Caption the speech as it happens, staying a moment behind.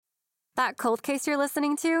That cold case you're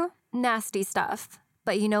listening to? Nasty stuff.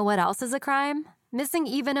 But you know what else is a crime? Missing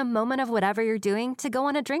even a moment of whatever you're doing to go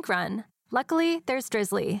on a drink run. Luckily, there's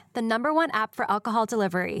Drizzly, the #1 app for alcohol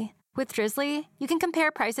delivery. With Drizzly, you can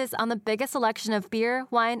compare prices on the biggest selection of beer,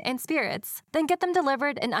 wine, and spirits, then get them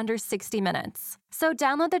delivered in under 60 minutes. So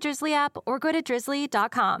download the Drizzly app or go to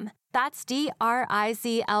drizzly.com. That's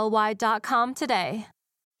DRIZLY.com today.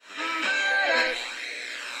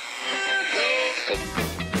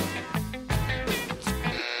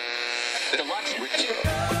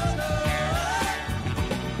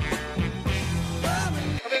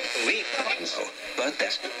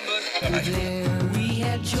 There we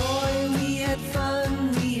had joy, we had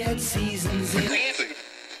fun, we had seasons in He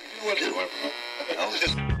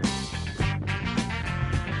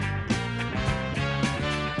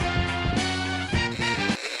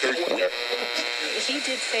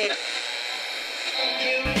did say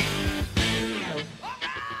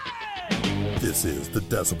This is the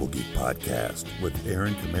Decibel Geek Podcast with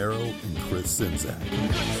Aaron Camaro and Chris Czynszak.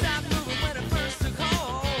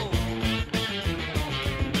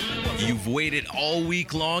 You've waited all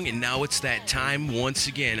week long, and now it's that time once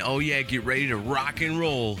again. Oh yeah, get ready to rock and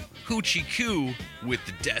roll. Hoochie Coo with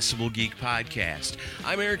the Decibel Geek Podcast.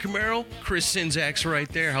 I'm Aaron Camaro. Chris Czynszak's right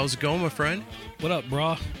there. How's it going, my friend? What up,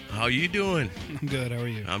 brah? How you doing? I'm good. How are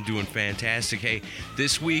you? I'm doing fantastic. Hey,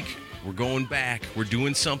 this week we're going back. We're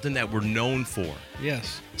doing something that we're known for.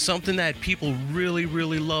 Yes. Something that people really,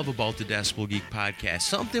 really love about the Decibel Geek Podcast.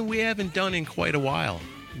 Something we haven't done in quite a while.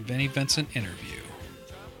 Vinnie Vincent interview.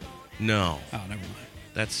 No. Oh, never mind.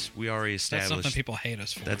 We already established. That's something people hate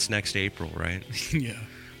us for. That's next April, right? Yeah.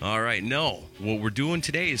 All right. No. What we're doing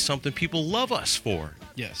today is something people love us for.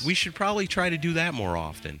 Yes. We should probably try to do that more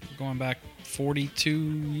often. Going back 42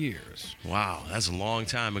 years. Wow, that's a long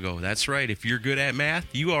time ago. That's right. If you're good at math,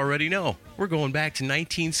 you already know. We're going back to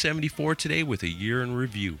 1974 today with a year in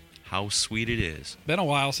review. How sweet it is. Been a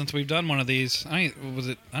while since we've done one of these. I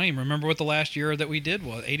don't even remember what the last year that we did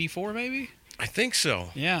was. 84 maybe? I think so.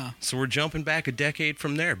 Yeah. So we're jumping back a decade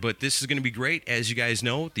from there. But this is going to be great. As you guys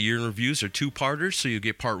know, the year in reviews are two-parters. So you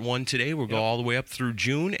get part one today. We'll go all the way up through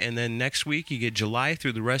June. And then next week, you get July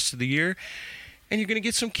through the rest of the year. And you're going to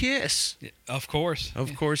get some Kiss. Of course.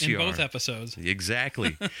 Of course you are. In both episodes.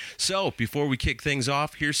 Exactly. So before we kick things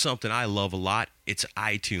off, here's something I love a lot. It's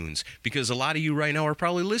iTunes. Because a lot of you right now are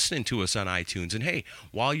probably listening to us on iTunes. And hey,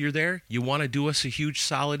 while you're there, you want to do us a huge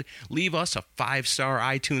solid, leave us a 5-star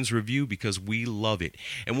iTunes review because we love it.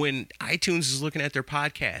 And when iTunes is looking at their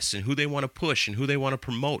podcasts and who they want to push and who they want to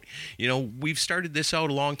promote, you know, we've started this out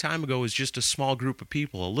a long time ago as just a small group of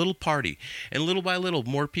people, a little party. And little by little,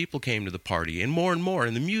 more people came to the party and more.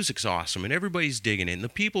 And the music's awesome and everybody's digging it and the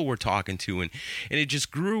people we're talking to and it just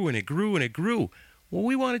grew and it grew and it grew. Well,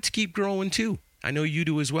 we want it to keep growing too. I know you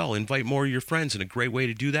do as well. Invite more of your friends, and a great way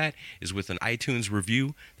to do that is with an iTunes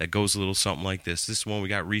review that goes a little something like this. This is one we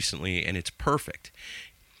got recently, and it's perfect.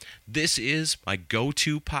 This is my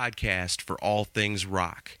go-to podcast for all things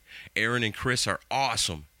rock. Aaron and Chris are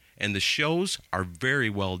awesome, and the shows are very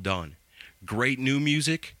well done. Great new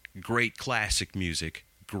music, great classic music,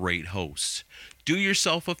 great hosts. Do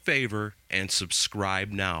yourself a favor and subscribe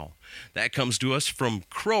now. That comes to us from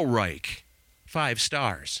Crowreich. 5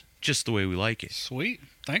 stars. Just the way we like it. Sweet.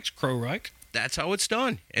 Thanks, Crowreich. That's how it's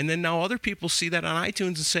done. And then now other people see that on iTunes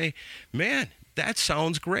and say, man, that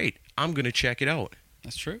sounds great. I'm going to check it out.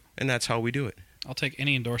 That's true. And that's how we do it. I'll take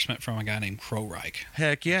any endorsement from a guy named Crowreich.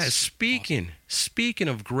 Heck yeah. That's Speaking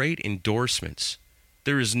of great endorsements,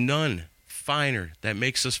 there is none finer that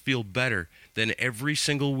makes us feel better than every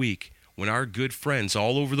single week when our good friends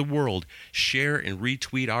all over the world share and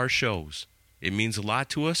retweet our shows. It means a lot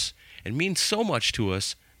to us. It means so much to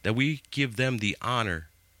us that we give them the honor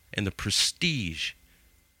and the prestige.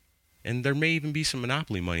 And there may even be some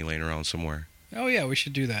Monopoly money laying around somewhere. Oh, yeah, we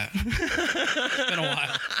should do that. It's been a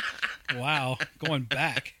while. Wow, going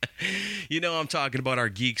back. You know I'm talking about our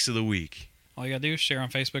Geeks of the Week. All you got to do is share on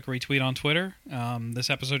Facebook, retweet on Twitter, this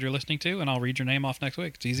episode you're listening to, and I'll read your name off next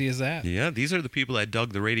week. It's easy as that. Yeah, these are the people that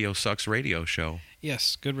dug the Radio Sucks radio show.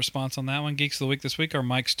 Yes, good response on that one. Geeks of the Week this week are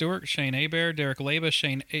Mike Stewart, Shane Abair, Derek Leba,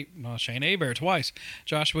 Shane Abair twice,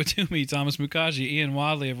 Joshua Toomey, Thomas Mukaji, Ian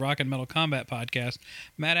Wadley of Rock and Metal Combat Podcast,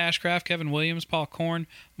 Matt Ashcraft, Kevin Williams, Paul Korn,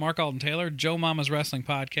 Mark Alden Taylor, Joe Mama's Wrestling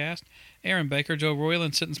Podcast, Aaron Baker, Joe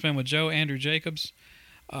Royland, Sit and Spin with Joe, Andrew Jacobs,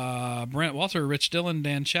 Brent Walter, Rich Dillon,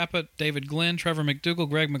 Dan Chaput, David Glenn, Trevor McDougall,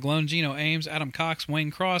 Greg McGlone, Gino Ames, Adam Cox,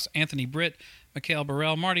 Wayne Cross, Anthony Britt, Mikhail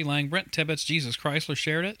Burrell, Marty Lang, Brent Tibbetts, Jesus Chrysler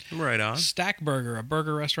shared it. Right on. Stack Burger, a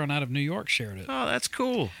burger restaurant out of New York, shared it. Oh, that's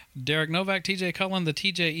cool. Derek Novak, TJ Cullen, the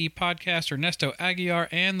TJE podcast, Ernesto Aguiar,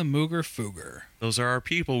 and the Mooger Fooger. Those are our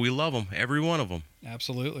people. We love them. Every one of them.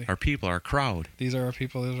 Absolutely. Our people, our crowd. These are our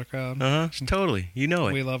people. These are our crowd. Totally. You know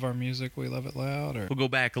it. We love our music. We love it loud. Or... We'll go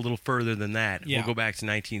back a little further than that. Yeah. We'll go back to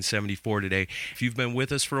 1974 today. If you've been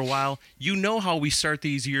with us for a while, you know how we start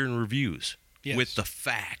these year in reviews. Yes. With the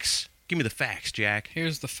facts. Give me the facts, Jack.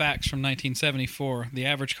 Here's the facts from 1974. The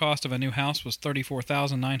average cost of a new house was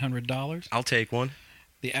 $34,900. I'll take one.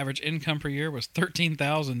 The average income per year was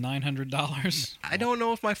 $13,900. I don't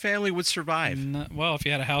know if my family would survive. Well, if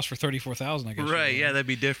you had a house for $34,000, I guess. Right, yeah, that'd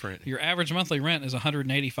be different. Your average monthly rent is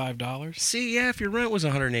 $185. See, yeah, if your rent was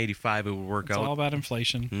 $185, it would work It's out. all about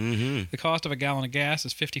inflation. Mm-hmm. The cost of a gallon of gas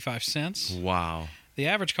is 55 cents. Wow. The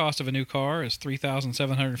average cost of a new car is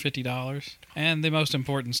 $3,750. And the most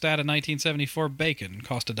important stat of 1974, bacon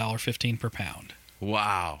cost $1.15 per pound.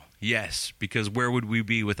 Wow. Yes, because where would we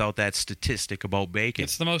be without that statistic about bacon?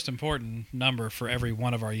 It's the most important number for every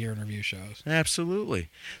one of our year in review shows. Absolutely.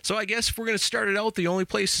 So I guess if we're going to start it out, the only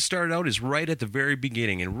place to start it out is right at the very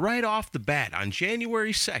beginning. And right off the bat, on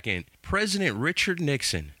January 2nd, President Richard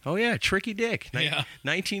Nixon, oh yeah, Tricky Dick,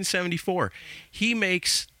 1974, he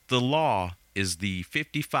makes the law is the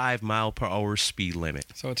 55-mile-per-hour speed limit.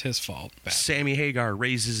 So it's his fault. Bad. Sammy Hagar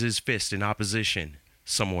raises his fist in opposition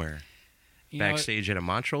somewhere. You know, Backstage at a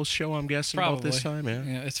Montrose show, I'm guessing, probably. about this time,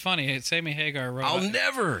 yeah. It's funny. Sammy Hagar wrote... I'll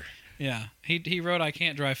never... Yeah. He wrote I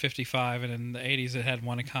Can't Drive 55, and in the 80s it had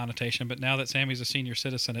one connotation, but now that Sammy's a senior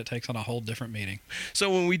citizen, it takes on a whole different meaning. So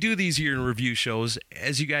when we do these year in review shows,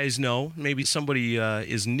 as you guys know, maybe somebody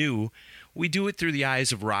is new, we do it through the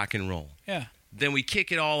eyes of rock and roll. Yeah. Then we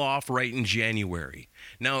kick it all off right in January.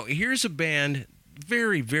 Now, here's a band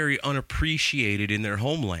very, very unappreciated in their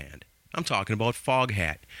homeland. I'm talking about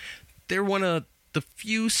Foghat. They're one of the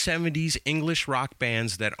few 70s English rock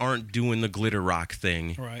bands that aren't doing the glitter rock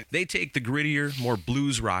thing. Right. They take the grittier, more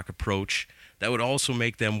blues rock approach that would also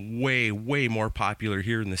make them way, way more popular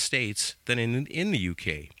here in the States than in the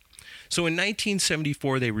UK. So in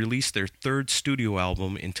 1974, they released their third studio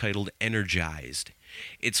album entitled Energized.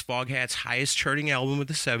 It's Foghat's highest charting album of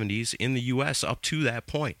the 70s in the U.S. up to that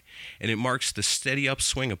point, and it marks the steady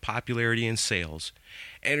upswing of popularity and sales.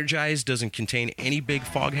 Energized doesn't contain any big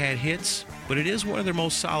Foghat hits, but it is one of their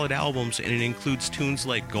most solid albums, and it includes tunes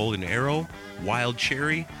like Golden Arrow, Wild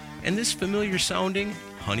Cherry, and this familiar sounding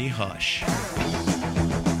Honey Hush.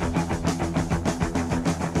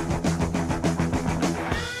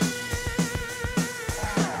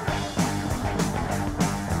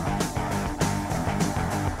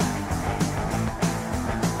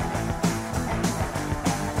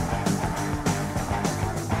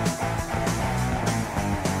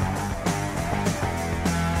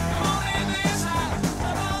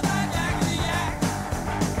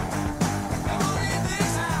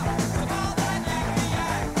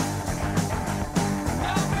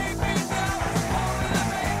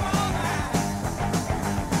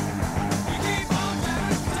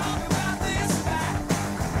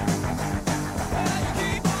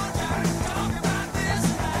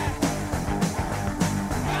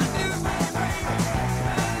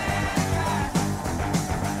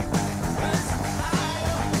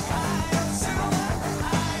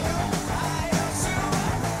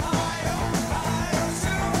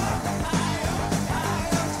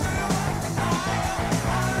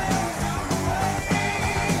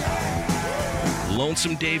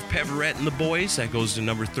 Lonesome Dave Peverett and the Boys, that goes to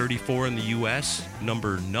number 34 in the U.S.,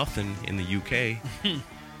 number nothing in the U.K.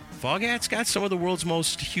 Foghat's got some of the world's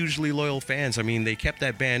most hugely loyal fans. I mean, they kept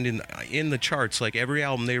that band in the charts, like every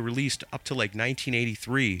album they released up to like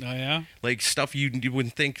 1983. Oh, yeah? Like stuff you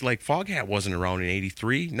wouldn't think, like Foghat wasn't around in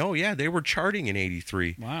 83. No, yeah, they were charting in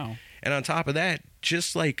 83. Wow. And on top of that,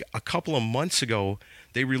 just like a couple of months ago,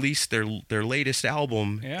 they released their latest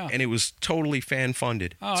album, and it was totally fan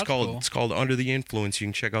funded. Oh, that's cool. It's called Under the Influence. You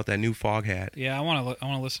can check out that new Foghat. Yeah, I want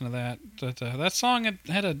to listen to that. That song it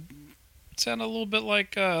sounded a little bit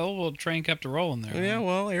like a little train kept a rolling there. Yeah,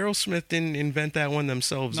 well, Aerosmith didn't invent that one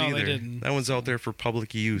themselves either. No, they didn't. That one's out there for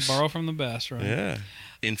public use. Borrow from the best, right? Yeah.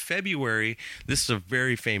 In February, this is a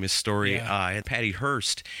very famous story. Yeah. Patty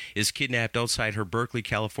Hearst is kidnapped outside her Berkeley,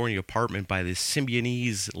 California apartment by the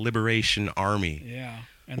Symbionese Liberation Army. Yeah.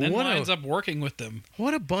 And then winds up working with them.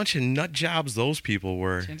 What a bunch of nut jobs those people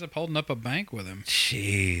were. She ends up holding up a bank with him.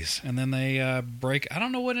 Jeez. And then they break. I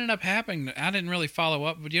don't know what ended up happening. I didn't really follow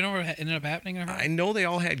up, but do you know what ended up happening to her? I know they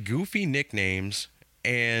all had goofy nicknames.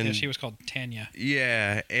 And Yeah, she was called Tanya.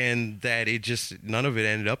 yeah, and that it just none of it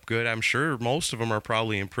ended up good. I'm sure most of them are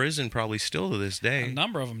probably in prison, probably still to this A day.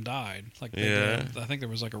 number of them died. Like Yeah. I think there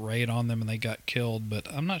was like a raid on them and they got killed, but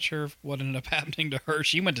I'm not sure what ended up happening to her.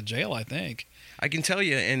 She went to jail, I think. I can tell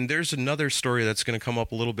you, and there's another story that's going to come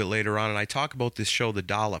up a little bit later on, and I talk about this show, The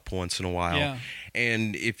Dollop, once in a while. Yeah.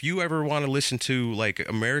 And if you ever want to listen to like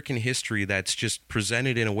American history that's just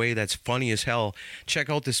presented in a way that's funny as hell, check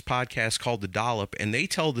out this podcast called The Dollop, and they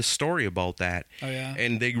tell the story about that. Oh, yeah?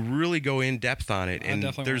 And they really go in depth on it. I And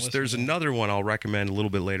definitely wanna there's listen to that. another one I'll recommend a little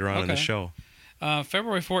bit later on in the Okay. show.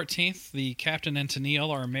 February 14th, the Captain and Tennille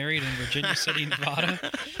are married in Virginia City,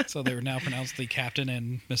 Nevada. So they were now pronounced the Captain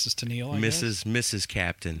and Mrs. Tennille, I guess. Mrs.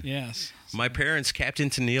 Captain. Yes. My parents, Captain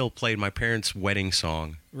Tennille, played my parents' wedding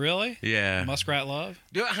song. Really? Yeah. Muskrat Love?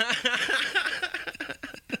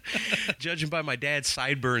 Judging by my dad's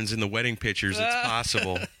sideburns in the wedding pictures, it's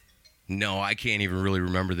possible. No, I can't even really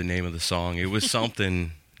remember the name of the song. It was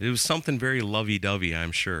something. It was something very lovey-dovey,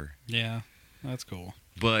 I'm sure. Yeah. That's cool.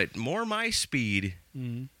 But more my speed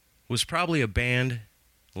was probably a band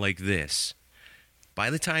like this. By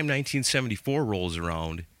the time 1974 rolls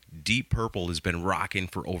around, Deep Purple has been rocking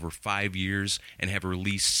for over 5 years and have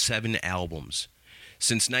released 7 albums.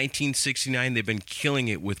 Since 1969, they've been killing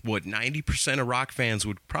it with what 90% of rock fans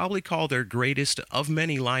would probably call their greatest of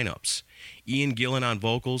many lineups. Ian Gillan on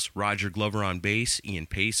vocals, Roger Glover on bass, Ian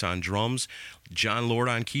Pace on drums, John Lord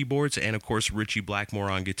on keyboards, and of course Richie Blackmore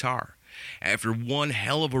on guitar. After one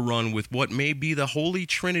hell of a run with what may be the holy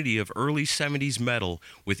trinity of early 70s metal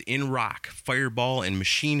with In Rock, Fireball, and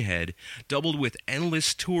Machine Head, doubled with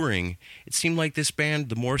endless touring, it seemed like this band,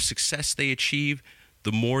 the more success they achieve,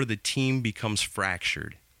 the more the team becomes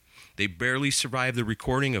fractured. They barely survive the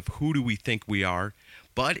recording of Who Do We Think We Are,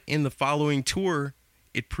 but in the following tour,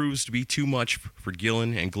 it proves to be too much for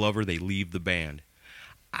Gillan and Glover. They leave the band.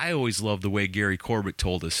 I always loved the way Gary Corbett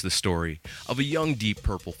told us the story of a young Deep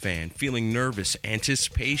Purple fan feeling nervous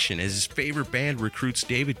anticipation as his favorite band recruits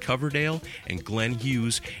David Coverdale and Glenn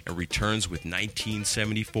Hughes and returns with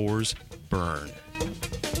 1974's Burn.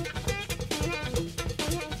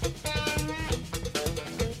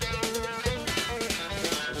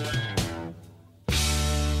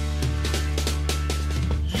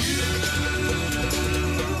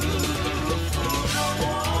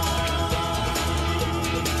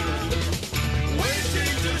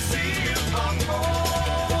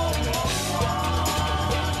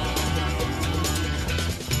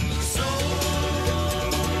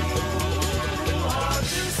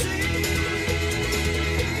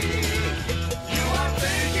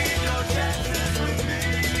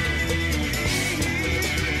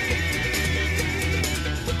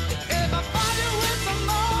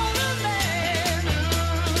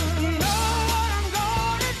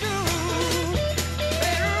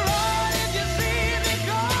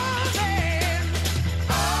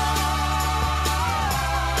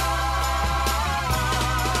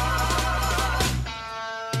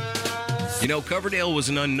 You know, Coverdale was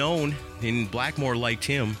an unknown, and Blackmore liked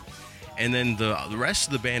him. And then the rest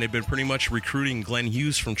of the band had been pretty much recruiting Glenn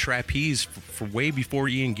Hughes from Trapeze for way before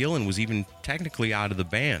Ian Gillan was even technically out of the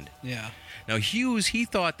band. Yeah. Now, Hughes, he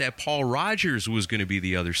thought that Paul Rogers was going to be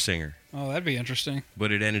the other singer. Oh, that'd be interesting.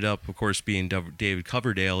 But it ended up, of course, being David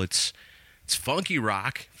Coverdale. It's funky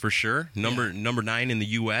rock, for sure. Number 9 in the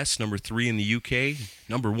U.S., number 3 in the U.K.,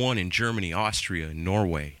 number 1 in Germany, Austria, and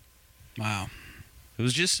Norway. Wow.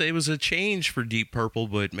 It was a change for Deep Purple,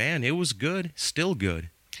 but man, it was good, still good.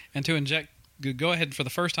 And to go ahead for the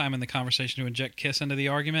first time in the conversation to inject Kiss into the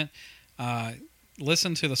argument,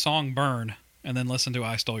 listen to the song Burn and then listen to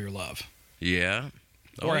I Stole Your Love. Yeah.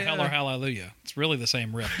 Or Hell or Hallelujah. It's really the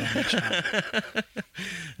same riff. Don't much time.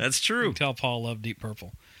 That's You true. can tell Paul loved Deep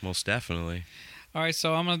Purple. Most definitely. All right,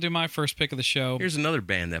 so I'm going to do my first pick of the show. Here's another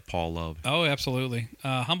band that Paul loved. Oh, absolutely.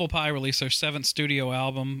 Humble Pie released their 7th studio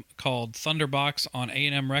album called Thunderbox on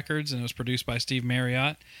A&M Records, and it was produced by Steve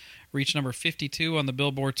Marriott. Reached number 52 on the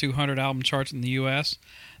Billboard 200 album charts in the U.S.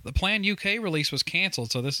 The planned UK release was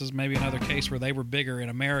canceled, so this is maybe another case where they were bigger in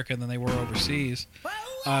America than they were overseas.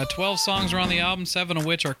 12 songs are on the album, 7 of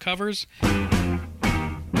which are covers.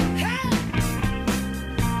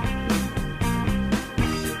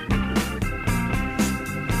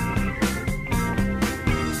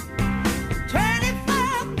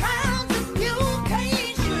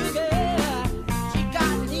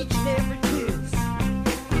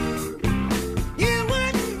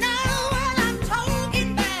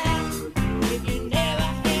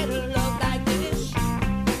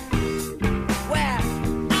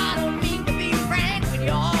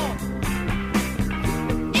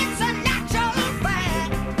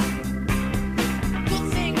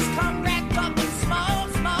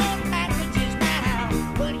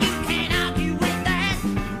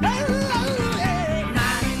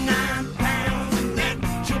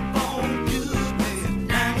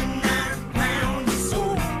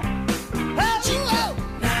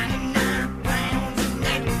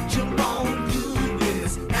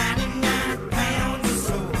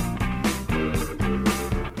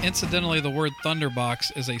 Incidentally, the word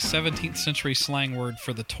thunderbox is a 17th century slang word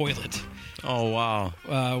for the toilet, Oh,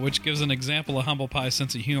 wow. which gives an example of Humble Pie's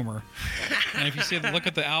sense of humor. And if you look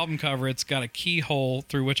at the album cover, it's got a keyhole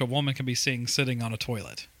through which a woman can be seen sitting on a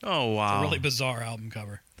toilet. Oh, wow. A really bizarre album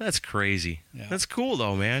cover. That's crazy. Yeah. That's cool,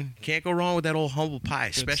 though, man. Can't go wrong with that old Humble Pie,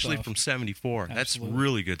 especially stuff. from 74. Absolutely. That's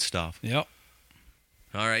really good stuff. Yep.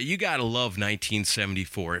 All right, you got to love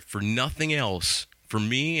 1974. If for nothing else, for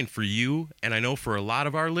me and for you, and I know for a lot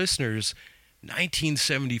of our listeners,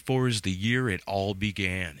 1974 is the year it all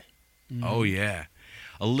began. Oh, yeah.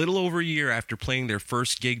 A little over a year after playing their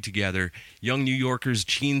first gig together, young New Yorkers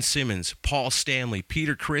Gene Simmons, Paul Stanley,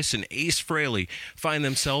 Peter Criss, and Ace Frehley find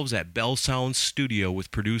themselves at Bell Sound Studio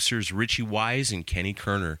with producers Richie Wise and Kenny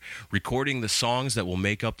Kerner, recording the songs that will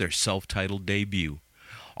make up their self-titled debut.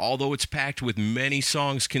 Although it's packed with many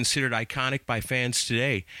songs considered iconic by fans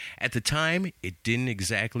today, at the time, it didn't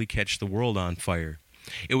exactly catch the world on fire.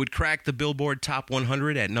 It would crack the Billboard Top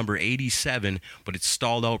 100 at number 87, but it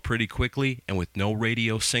stalled out pretty quickly, and with no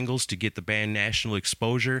radio singles to get the band national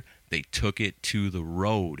exposure, they took it to the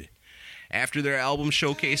road. After their album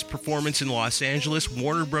showcase performance in Los Angeles,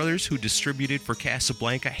 Warner Brothers, who distributed for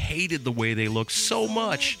Casablanca, hated the way they looked so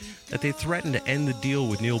much that they threatened to end the deal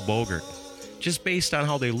with Neil Bogart, just based on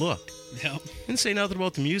how they looked. Yep. Didn't say nothing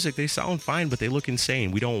about the music. They sound fine, but they look insane.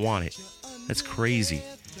 We don't want it. That's crazy.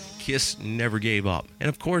 Kiss never gave up. And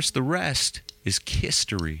of course, the rest is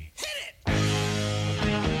Kisstory.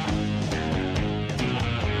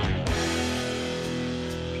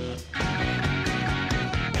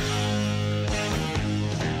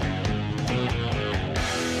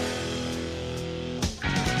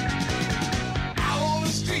 Out on the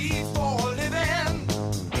street for a living.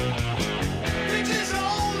 Bitches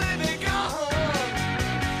only begun.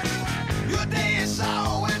 Your day is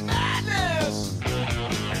so in madness.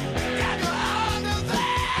 Got your under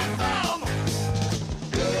that thumb.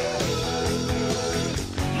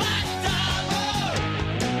 Black Diamond.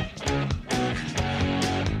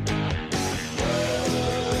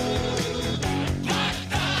 Black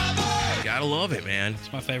Diamond. Gotta love it, man.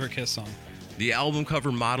 It's my favorite Kiss song. The album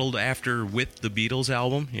cover modeled after With the Beatles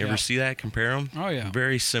album. You ever Yeah. see that? Compare them? Oh, yeah.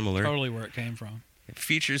 Very similar. Totally where it came from. It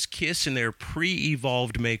features Kiss in their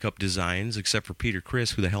pre-evolved makeup designs, except for Peter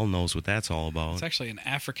Criss. Who the hell knows what that's all about? It's actually an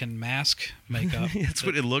African mask makeup. That's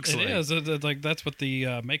what it looks like. It is. It's like that's what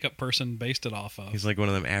the makeup person based it off of. He's like one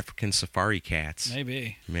of them African safari cats.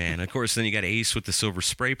 Maybe. Man, of course, then you got Ace with the silver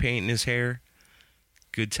spray paint in his hair.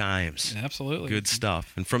 Good times. Absolutely. Good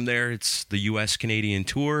stuff. And from there, it's the U.S. Canadian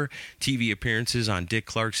tour, TV appearances on Dick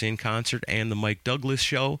Clark's In Concert and the Mike Douglas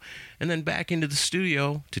Show, and then back into the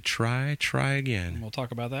studio to try again. We'll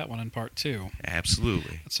talk about that one in part 2.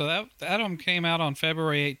 Absolutely. So that album came out on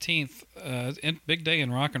February 18th, big day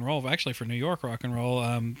in rock and roll, actually for New York rock and roll.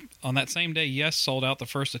 On that same day, Yes sold out the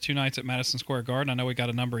first of 2 nights at Madison Square Garden. I know we got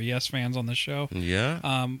a number of Yes fans on this show.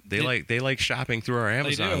 Yeah. They like shopping through our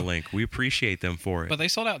Amazon do. link. We appreciate them for it. But they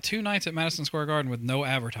sold out 2 nights at Madison Square Garden with no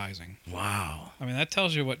advertising. Wow. I mean, that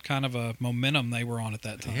tells you what kind of a momentum they were on at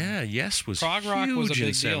that time. Yeah, Yes was Prog rock huge was a big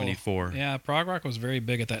in 74. deal. Yeah, prog rock was very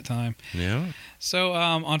big at that time. Yeah. So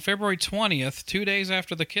on February 20th, 2 days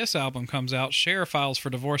after the Kiss album comes out, Cher files for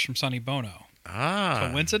divorce from Sonny Bono. Ah.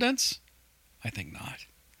 Coincidence? I think not.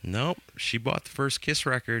 Nope. She bought the first Kiss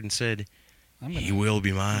record and said, I'm gonna, he will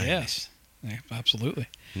be mine. Yes, yeah, absolutely.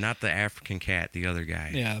 Not the African cat, the other guy.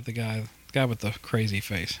 Yeah, the guy with the crazy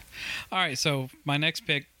face. All right, so my next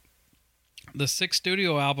pick, the 6th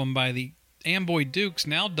studio album by the Amboy Dukes,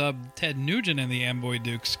 now dubbed Ted Nugent and the Amboy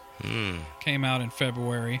Dukes, came out in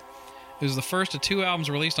February. It was the first of 2 albums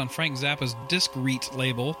released on Frank Zappa's Discreet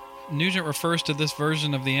label. Nugent refers to this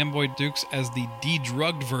version of the Amboy Dukes as the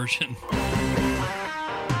de-drugged version.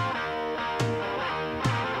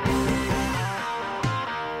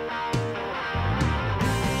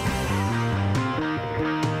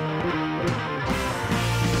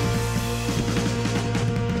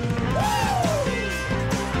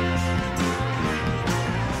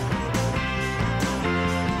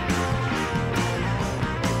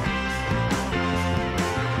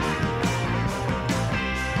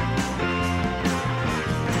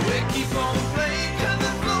 We keep on playing 'cause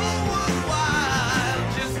the floor was wide.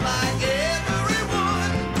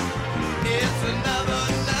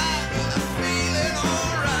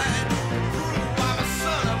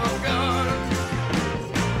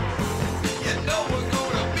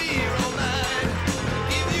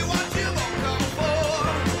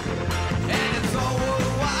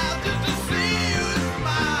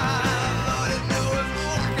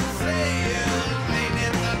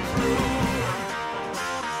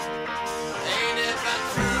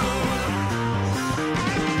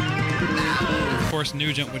 course,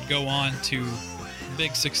 Nugent would go on to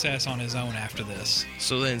big success on his own after this.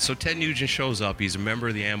 So Ted Nugent shows up. He's a member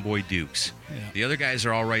of the Amboy Dukes. Yeah. The other guys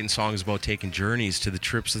are all writing songs about taking journeys to the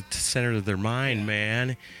trips at the center of their mind,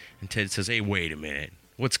 man. And Ted says, hey, wait a minute.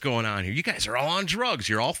 What's going on here? You guys are all on drugs.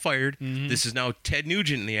 You're all fired. Mm-hmm. This is now Ted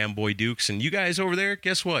Nugent and the Amboy Dukes. And you guys over there,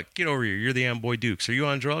 guess what? Get over here. You're the Amboy Dukes. Are you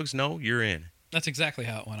on drugs? No, you're in. That's exactly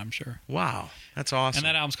how it went, I'm sure. Wow. That's awesome. And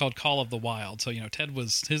that album's called Call of the Wild. So,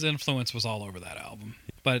 his influence was all over that album.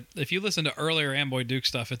 But if you listen to earlier Amboy Duke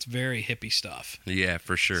stuff, it's very hippie stuff. Yeah,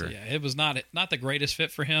 for sure. So, yeah, it was not the greatest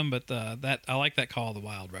fit for him, but I like that Call of the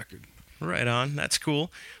Wild record. Right on. That's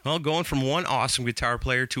cool. Well, going from one awesome guitar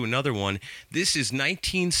player to another one, this is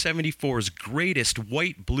 1974's greatest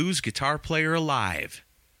white blues guitar player alive.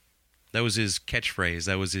 That was his catchphrase.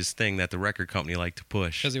 That was his thing that the record company liked to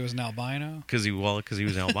push. Because he was an albino? Because he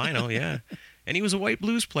was an albino, yeah. And he was a white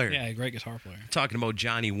blues player. Yeah, a great guitar player. Talking about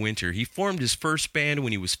Johnny Winter. He formed his first band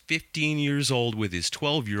when he was 15 years old with his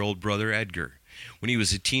 12-year-old brother Edgar. When he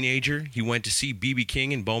was a teenager, he went to see B.B.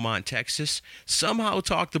 King in Beaumont, Texas, somehow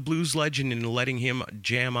talked the blues legend into letting him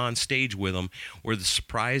jam on stage with him, where the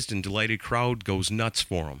surprised and delighted crowd goes nuts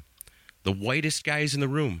for him. The whitest guys in the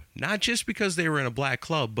room, not just because they were in a black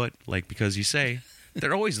club, but, like because you say,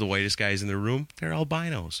 they're always the whitest guys in the room. They're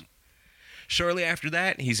albinos. Shortly after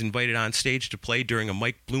that, he's invited on stage to play during a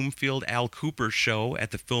Mike Bloomfield, Al Cooper show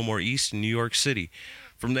at the Fillmore East in New York City.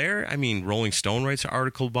 From there, Rolling Stone writes an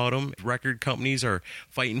article about him. Record companies are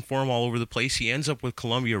fighting for him all over the place. He ends up with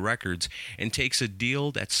Columbia Records and takes a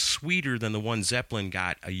deal that's sweeter than the one Zeppelin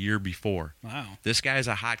got a year before. Wow. This guy's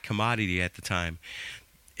a hot commodity at the time.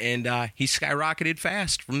 And he skyrocketed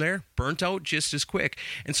fast from there, burnt out just as quick.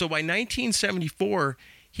 And so by 1974,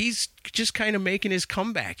 he's just kind of making his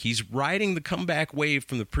comeback. He's riding the comeback wave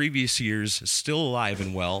from the previous years, still alive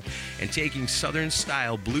and well, and taking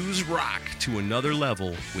Southern-style blues rock to another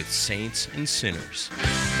level with Saints and Sinners.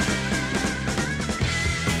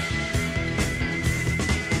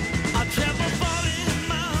 I travel 40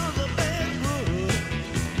 miles of bedroom,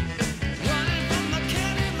 running from the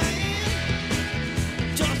county man.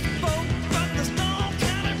 Just spoke from the Stone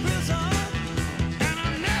County prison, and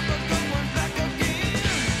I'm never going back again.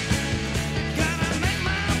 Gotta make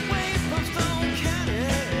my way from Stone County,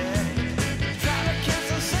 try to catch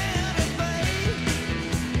the Santa Fe.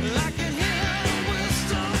 I can hear the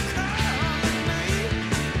whistle calling me,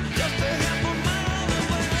 just a half a mile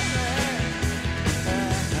away.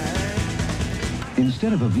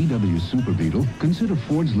 Instead of a VW Super Beetle, consider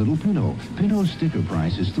Ford's Little Pinto. Pinto's sticker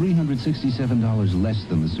price is $367 less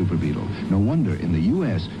than the Super Beetle. No wonder in the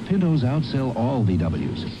U.S., Pintos outsell all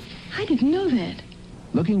VWs. I didn't know that.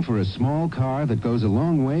 Looking for a small car that goes a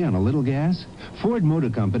long way on a little gas? Ford Motor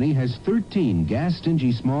Company has 13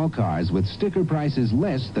 gas-stingy small cars with sticker prices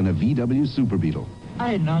less than a VW Super Beetle.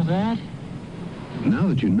 I didn't know that. Now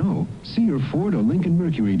that you know, see your Ford or Lincoln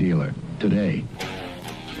Mercury dealer today.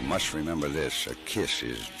 You must remember this, a kiss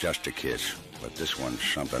is just a kiss, but this one's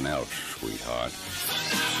something else, sweetheart.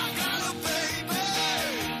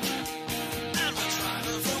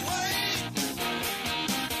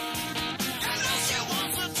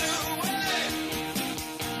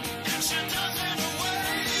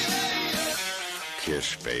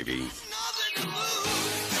 Kiss, baby.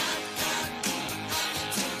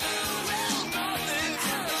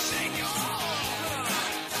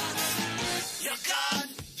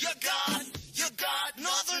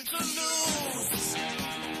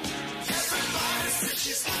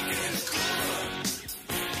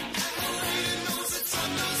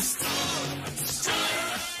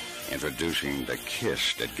 Introducing the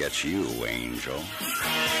kiss that gets you, Angel.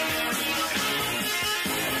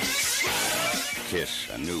 Kiss,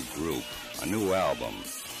 a new group, a new album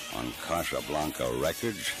on Casablanca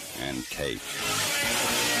Records and Tape.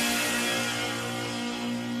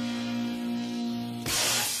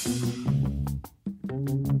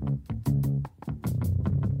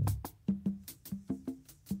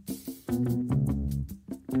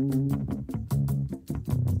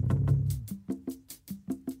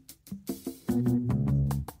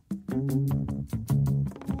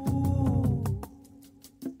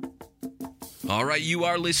 All right, you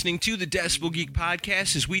are listening to the Decibel Geek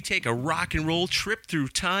Podcast as we take a rock and roll trip through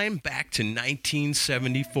time back to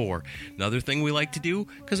 1974. Another thing we like to do,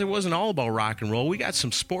 because it wasn't all about rock and roll, we got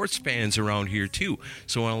some sports fans around here too.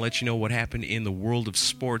 So I want to let you know what happened in the world of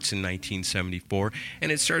sports in 1974.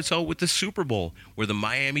 And it starts out with the Super Bowl, where the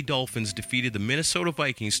Miami Dolphins defeated the Minnesota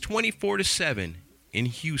Vikings 24-7 in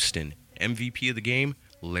Houston. MVP of the game,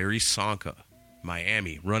 Larry Csonka.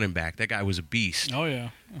 Miami, running back. That guy was a beast. Oh, yeah.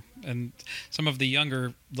 And some of the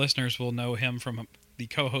younger listeners will know him from the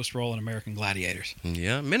co-host role in American Gladiators.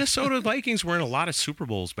 Yeah, Minnesota Vikings were in a lot of Super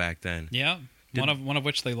Bowls back then. Yeah, one of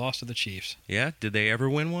which they lost to the Chiefs. Yeah, did they ever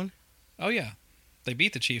win one? Oh yeah, they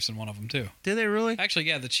beat the Chiefs in one of them too. Did they really? Actually,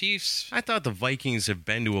 yeah, the Chiefs. I thought the Vikings have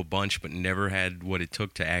been to a bunch, but never had what it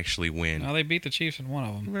took to actually win. No, they beat the Chiefs in one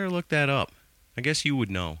of them. Better look that up. I guess you would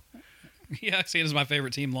know. Yeah, seeing as my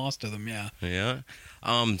favorite team lost to them. Yeah. Yeah.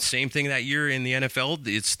 Same thing that year in the NFL.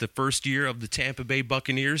 It's the first year of the Tampa Bay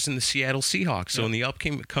Buccaneers and the Seattle Seahawks. So in the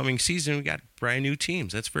upcoming season, we got brand new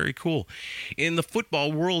teams. That's very cool. In the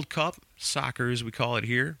Football World Cup, soccer as we call it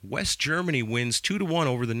here, West Germany wins 2-1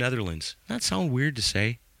 over the Netherlands. That sound weird to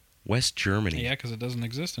say? West Germany. Yeah, because it doesn't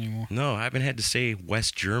exist anymore. No, I haven't had to say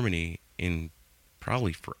West Germany in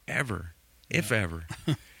probably forever, if ever.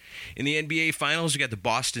 In the NBA Finals, you got the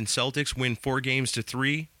Boston Celtics win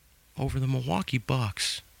 4-3 over the Milwaukee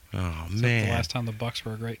Bucks. Oh, Except man. the last time the Bucks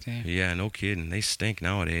were a great team. Yeah, no kidding. They stink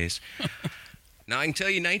nowadays. Now, I can tell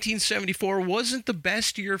you 1974 wasn't the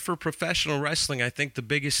best year for professional wrestling. I think the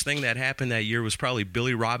biggest thing that happened that year was probably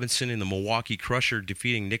Billy Robinson and the Milwaukee Crusher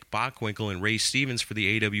defeating Nick Bockwinkel and Ray Stevens for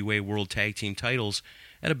the AWA World Tag Team titles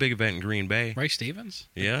at a big event in Green Bay. Ray Stevens?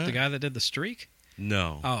 Yeah. The guy that did the streak?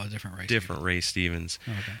 No. Oh, a different Ray Different Ray Stevens.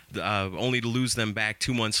 Okay. Only to lose them back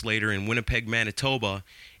 2 months later in Winnipeg, Manitoba.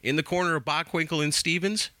 In the corner of Bockwinkel and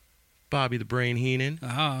Stevens, Bobby the Brain Heenan.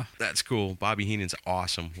 That's cool. Bobby Heenan's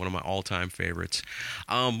awesome. One of my all-time favorites.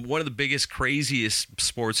 One of the biggest, craziest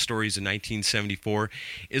sports stories in 1974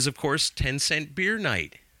 is, of course, 10-cent beer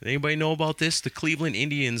night. Anybody know about this? The Cleveland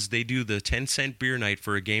Indians, they do the 10-cent beer night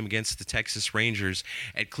for a game against the Texas Rangers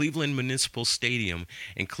at Cleveland Municipal Stadium,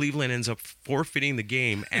 and Cleveland ends up forfeiting the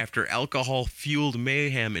game after alcohol-fueled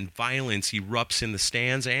mayhem and violence erupts in the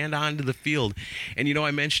stands and onto the field. And, you know, I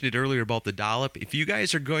mentioned it earlier about the Dollop. If you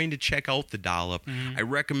guys are going to check out the Dollop, I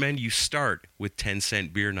recommend you start with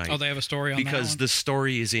 10-cent beer night. Oh, they have a story on that because one? the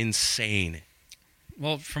story is insane.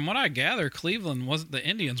 Well, from what I gather, Cleveland wasn't. The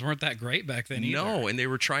Indians weren't that great back then either. No, and they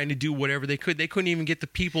were trying to do whatever they could. They couldn't even get the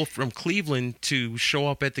people from Cleveland to show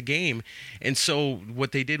up at the game. And so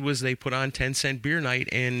what they did was they put on 10-cent beer night,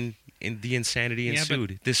 and the insanity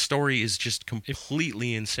ensued. This story is just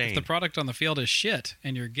completely insane. If the product on the field is shit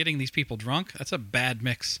and you're getting these people drunk, that's a bad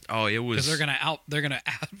mix. Oh, it was, because they're gonna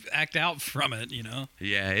act out from it, you know.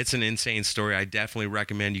 Yeah, it's an insane story. I definitely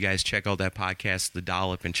recommend you guys check out that podcast, The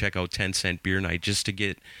Dollop, and check out 10-cent beer night just to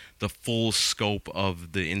get the full scope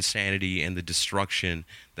of the insanity and the destruction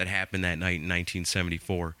that happened that night in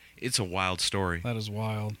 1974. It's a wild story. That is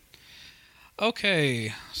wild.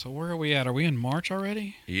 Okay, so where are we at? Are we in March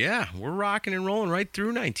already? Yeah, we're rocking and rolling right through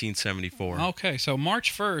 1974. Okay, so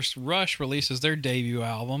March 1st, Rush releases their debut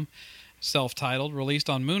album, self-titled,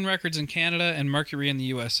 released on Moon Records in Canada and Mercury in the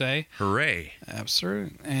USA. Hooray.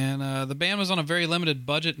 Absolutely. And the band was on a very limited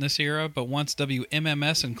budget in this era, but once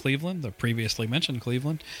WMMS in Cleveland, the previously mentioned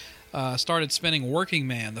Cleveland, started spinning Working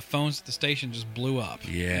Man, the phones at the station just blew up.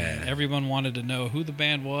 Yeah. And everyone wanted to know who the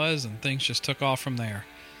band was, and things just took off from there.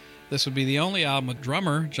 This would be the only album with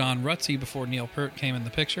drummer John Rutsey before Neil Peart came in the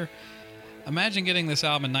picture. Imagine getting this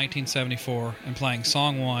album in 1974 and playing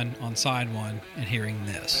song 1 on side 1 and hearing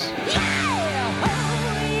this.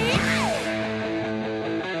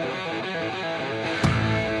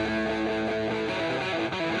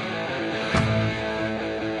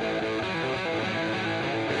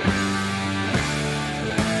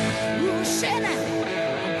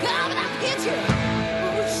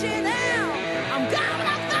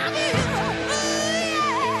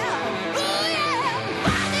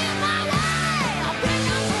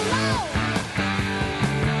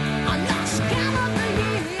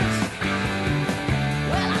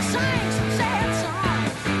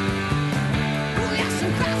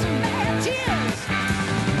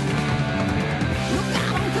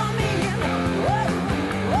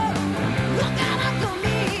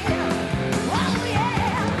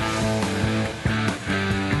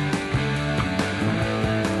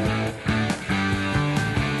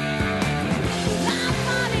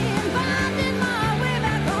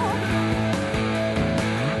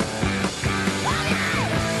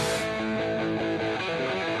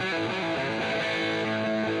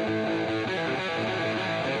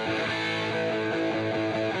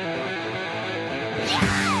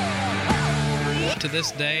 To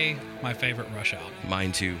this day, my favorite Rush album.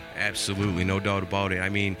 Mine too. Absolutely. No doubt about it. I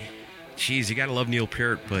mean, geez, you got to love Neil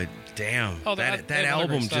Peart, but damn, Oh, that they have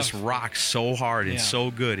album other just stuff. rocks so hard and Yeah.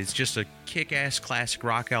 so good. It's just a kick-ass classic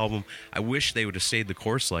rock album. I wish they would have stayed the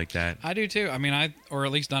course like that. I do too. I mean, or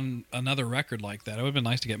at least done another record like that. It would have been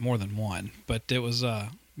nice to get more than one, but it was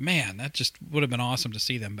Man, that just would have been awesome to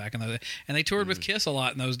see them back in the day. And they toured with Kiss a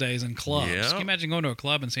lot in those days in clubs. Yeah. Can you imagine going to a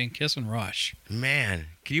club and seeing Kiss and Rush? Man,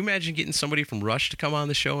 can you imagine getting somebody from Rush to come on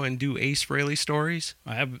the show and do Ace Frehley stories?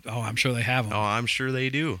 I'm sure they have them. Oh, I'm sure they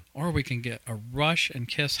do. Or we can get a Rush and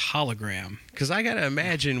Kiss hologram. Because I got to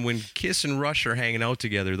imagine when Kiss and Rush are hanging out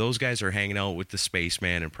together, those guys are hanging out with the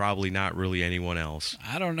Spaceman and probably not really anyone else.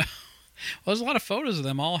 I don't know. Well, there's a lot of photos of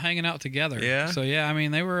them all hanging out together. Yeah. So, yeah, I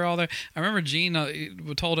mean, they were all there. I remember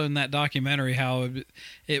Gene told in that documentary how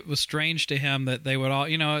it was strange to him that they would all,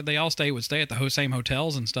 they all would stay at the same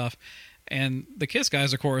hotels and stuff. And the Kiss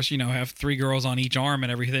guys, of course, have 3 girls on each arm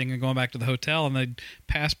and everything and going back to the hotel. And they'd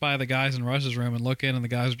pass by the guys in Rush's room and look in, and the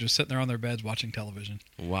guys were just sitting there on their beds watching television.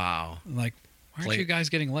 Wow. Like, why aren't you guys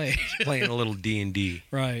getting laid? Playing a little D&D.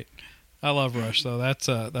 Right. I love Rush, though. That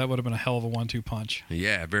would have been a hell of a 1-2 punch.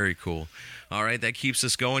 Yeah, very cool. All right, that keeps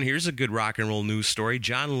us going. Here's a good rock and roll news story.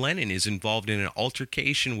 John Lennon is involved in an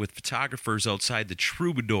altercation with photographers outside the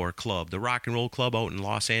Troubadour Club, the rock and roll club out in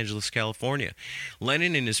Los Angeles, California.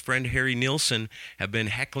 Lennon and his friend Harry Nilsson have been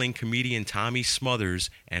heckling comedian Tommy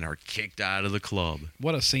Smothers and are kicked out of the club.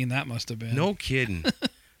 What a scene that must have been. No kidding.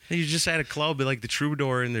 You just at a club like the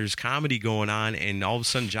Troubadour and there's comedy going on, and all of a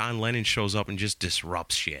sudden John Lennon shows up and just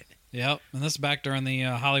disrupts shit. Yep, and this is back during the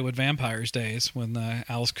Hollywood Vampires days when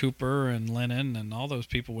Alice Cooper and Lennon and all those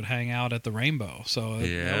people would hang out at the Rainbow. So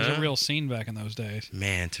that was a real scene back in those days.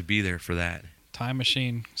 Man, to be there for that. Time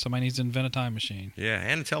machine. Somebody needs to invent a time machine. Yeah,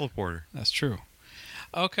 and a teleporter. That's true.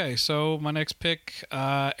 Okay, so my next pick,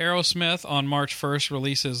 Aerosmith on March 1st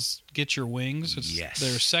releases Get Your Wings. It's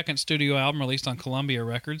their second studio album released on Columbia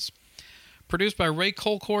Records. Produced by Ray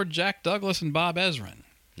Colcord, Jack Douglas, and Bob Ezrin.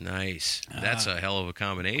 Nice. That's a hell of a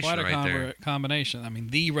combination quite a right there. Combination. I mean,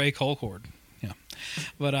 the Ray Colcord. Yeah.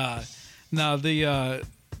 But no, the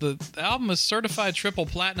album is certified triple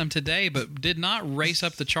platinum today, but did not race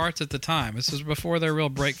up the charts at the time. This is before their real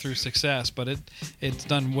breakthrough success, but it's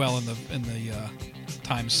done well in the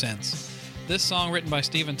time since. This song, written by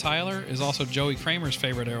Steven Tyler, is also Joey Kramer's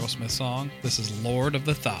favorite Aerosmith song. This is Lord of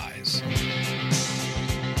the Thighs.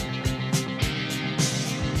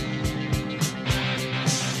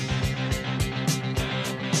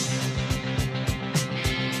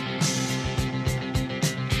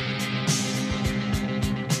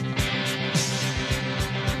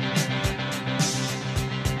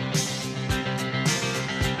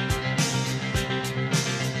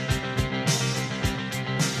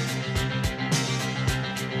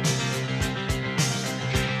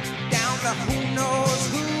 Down to who knows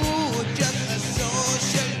who, just to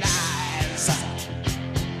socialize.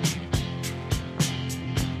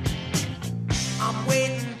 I'm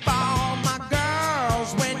waiting for my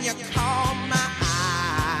girls when you call my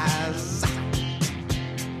eyes.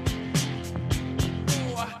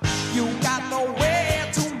 You got no way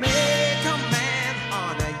to make a man,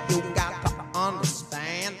 honey. You got to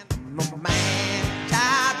understand. No man,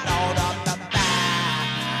 child, Lord of the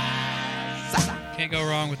thighs. Can't go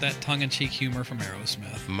wrong with that tongue-in-cheek humor from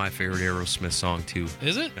Aerosmith. My favorite Aerosmith song, too.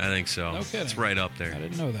 Is it? I think so. No kidding. It's right up I there.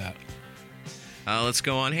 didn't know that. Let's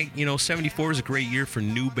go on. Hey, 74 is a great year for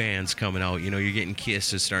new bands coming out. You're getting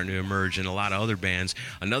Kiss is starting to emerge and a lot of other bands.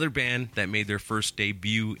 Another band that made their first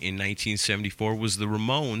debut in 1974 was the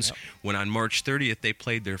Ramones, when on March 30th they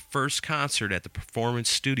played their first concert at the Performance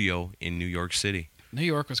Studio in New York City. New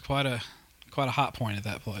York was quite a hot point at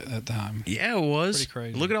that time. Yeah, it was. Pretty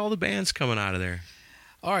crazy. Look at all the bands coming out of there.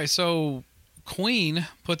 All right, so Queen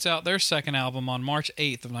puts out their second album on March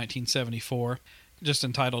 8th of 1974, just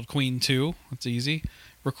entitled Queen 2. It's easy.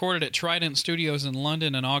 Recorded at Trident Studios in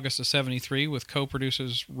London in August of 73 with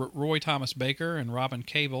co-producers Roy Thomas Baker and Robin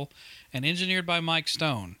Cable, and engineered by Mike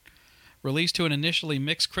Stone. Released to an initially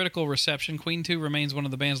mixed critical reception, Queen 2 remains one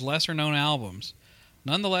of the band's lesser-known albums.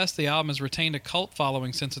 Nonetheless, the album has retained a cult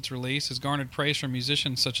following since its release, has garnered praise from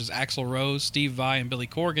musicians such as Axl Rose, Steve Vai, and Billy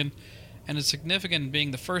Corgan, and is significant in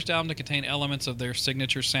being the first album to contain elements of their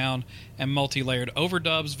signature sound and multi-layered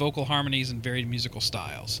overdubs, vocal harmonies, and varied musical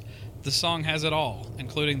styles. The song has it all,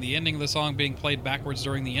 including the ending of the song being played backwards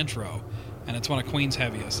during the intro, and it's one of Queen's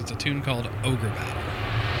heaviest. It's a tune called Ogre Battle.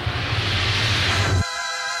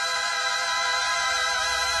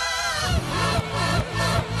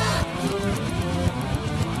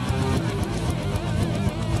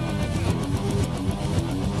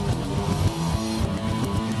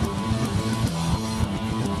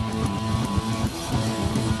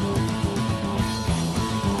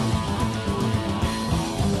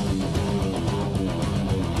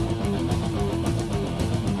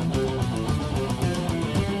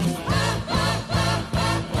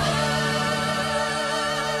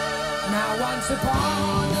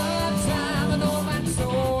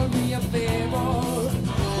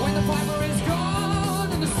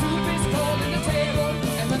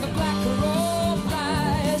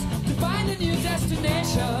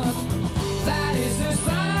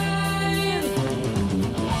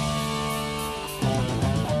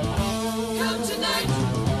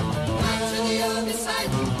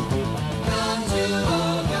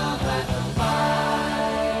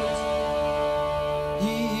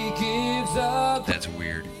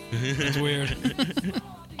 That's weird.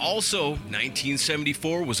 Also,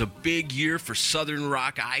 1974 was a big year for Southern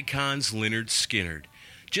rock icons Lynyrd Skynyrd.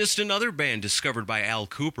 Just another band discovered by Al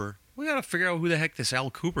Cooper. We gotta figure out who the heck this Al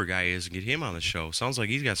Cooper guy is and get him on the show. Sounds like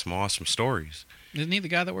he's got some awesome stories. Isn't he the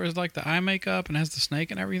guy that wears like the eye makeup and has the snake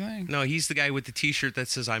and everything? No, he's the guy with the t-shirt that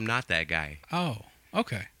says, "I'm not that guy." Oh,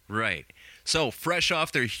 okay. Right. So, fresh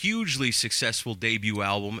off their hugely successful debut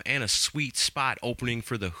album and a sweet spot opening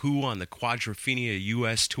for The Who on the Quadrophenia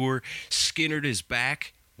US tour, Skynyrd is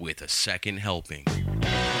back with a second helping.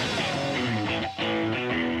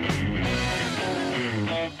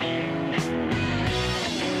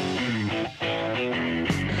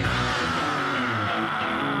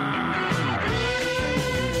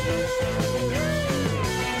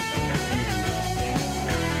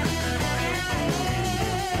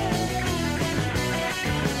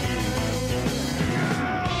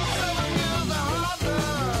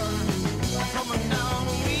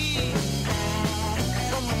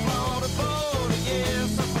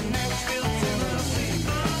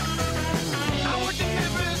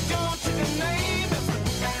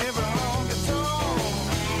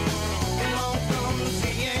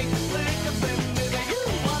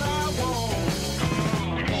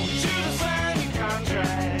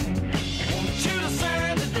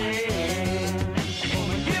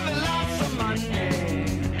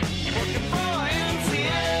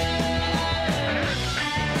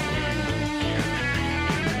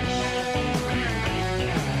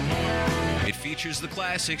 The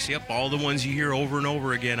classics, yep, all the ones you hear over and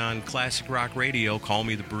over again on classic rock radio. Call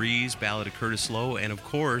Me the Breeze, Ballad of Curtis Lowe, and of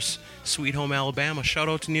course, Sweet Home Alabama. Shout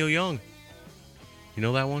out to Neil Young. You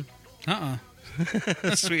know that one?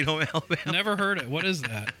 Sweet Home Alabama. Never heard it. What is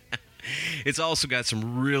that? It's also got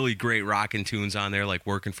some really great rockin' tunes on there, like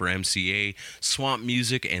Working for MCA, Swamp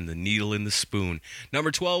Music, and The Needle in the Spoon.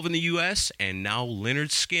 Number 12 in the U.S., and now Lynyrd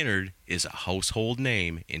Skynyrd is a household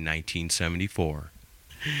name in 1974.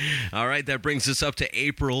 All right, that brings us up to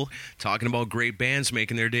April. Talking about great bands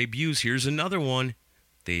making their debuts, here's another one.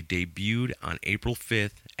 They debuted on April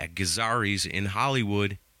 5th at Gazzarri's in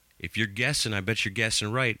Hollywood. If you're guessing, I bet you're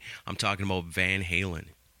guessing right. I'm talking about Van Halen.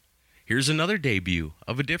 Here's another debut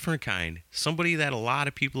of a different kind. Somebody that a lot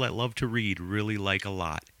of people that love to read really like a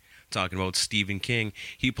lot. Talking about Stephen King.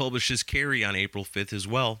 He publishes Carrie on April 5th as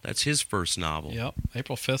well. That's his first novel. Yep,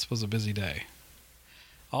 April 5th was a busy day.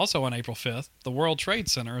 Also on April 5th, the World Trade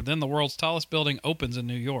Center, then the world's tallest building, opens in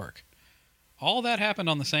New York. All that happened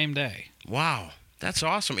on the same day. Wow, that's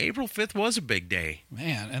awesome. April 5th was a big day.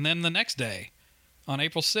 Man, and then the next day, on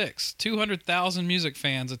April 6th, 200,000 music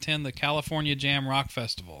fans attend the California Jam Rock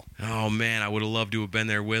Festival. Oh, man, I would have loved to have been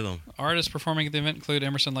there with them. Artists performing at the event include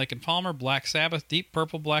Emerson, Lake and Palmer, Black Sabbath, Deep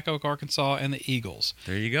Purple, Black Oak, Arkansas, and the Eagles.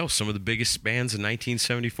 There you go. Some of the biggest bands in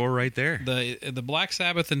 1974 right there. The Black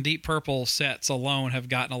Sabbath and Deep Purple sets alone have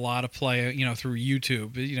gotten a lot of play, through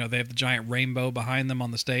YouTube. They have the giant rainbow behind them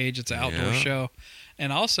on the stage. It's an outdoor show.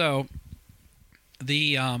 And also,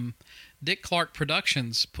 the Dick Clark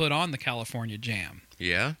Productions put on the California Jam.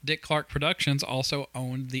 Yeah. Dick Clark Productions also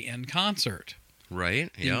owned the end concert.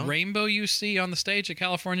 Right, The rainbow you see on the stage at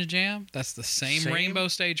California Jam, that's the same rainbow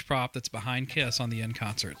stage prop that's behind Kiss on the end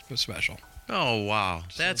concert special. Oh, wow.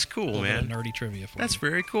 That's cool, man. Nerdy trivia for That's you.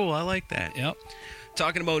 very cool. I like that. Yep.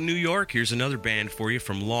 Talking about New York, here's another band for you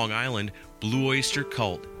from Long Island, Blue Oyster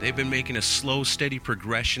Cult. They've been making a slow, steady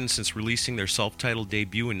progression since releasing their self-titled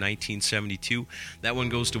debut in 1972. That one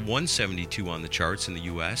goes to 172 on the charts in the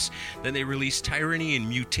U.S. Then they released Tyranny and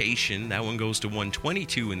Mutation. That one goes to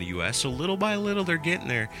 122 in the U.S. So little by little, they're getting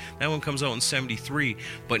there. That one comes out in 73.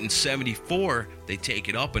 But in 74, they take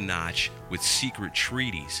it up a notch with Secret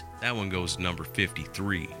Treaties. That one goes to number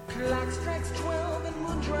 53. Clock strikes 12 and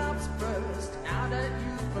moon drops burst out at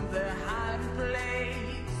you from their hiding place.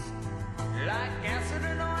 Like acid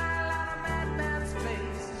and oil out of madman's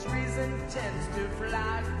face, his reason tends to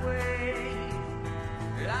fly away.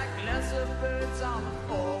 Like lesser birds on the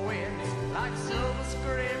four winds, like silver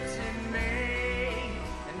scrapes in May.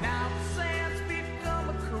 And now the sand's become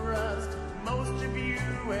a crust, most of you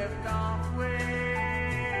have gone away.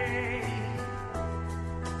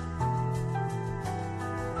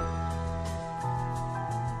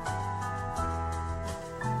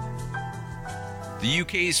 The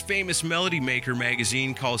UK's famous Melody Maker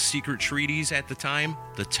magazine called Secret Treaties at the time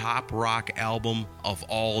the top rock album of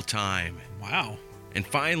all time. Wow. And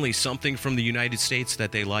finally, something from the United States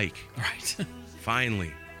that they like. Right.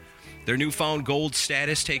 Finally. Their newfound gold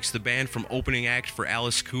status takes the band from opening act for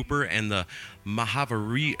Alice Cooper and the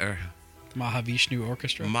Mahavishnu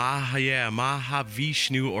Orchestra.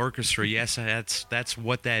 Mahavishnu Orchestra. Yes, that's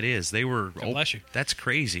what that is. They were. God bless you. That's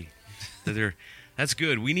crazy. That's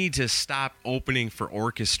good. We need to stop opening for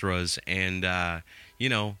orchestras and,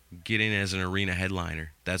 get in as an arena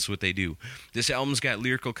headliner. That's what they do. This album's got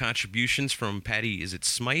lyrical contributions from Patti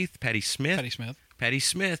Smith. Patti Smith. Patti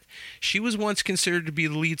Smith. She was once considered to be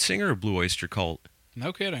the lead singer of Blue Oyster Cult.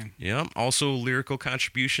 No kidding. Yeah. Also lyrical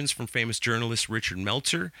contributions from famous journalist Richard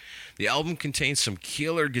Meltzer. The album contains some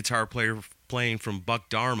killer guitar playing from Buck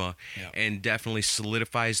Dharma and definitely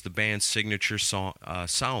solidifies the band's signature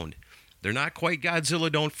sound. They're not quite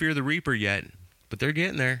Godzilla Don't Fear the Reaper yet, but they're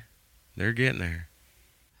getting there. They're getting there.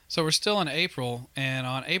 So we're still in April, and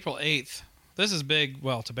on April 8th, this is big,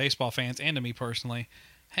 well, to baseball fans and to me personally,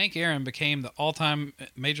 Hank Aaron became the all-time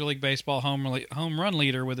Major League Baseball home run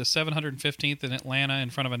leader with his 715th in Atlanta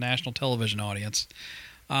in front of a national television audience.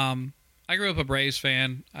 I grew up a Braves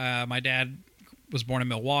fan. My dad was born in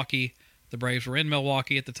Milwaukee. The Braves were in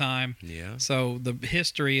Milwaukee at the time. Yeah. So the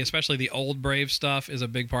history, especially the old Braves stuff, is a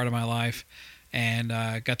big part of my life. And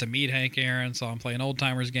got to meet Hank Aaron, saw him playing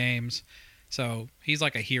old-timers games. So he's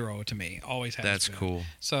like a hero to me. Always has That's been. cool.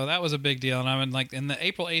 So that was a big deal. And the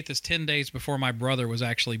April 8th is 10 days before my brother was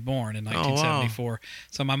actually born in 1974. Oh, wow.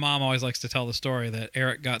 So my mom always likes to tell the story that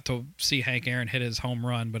Eric got to see Hank Aaron hit his home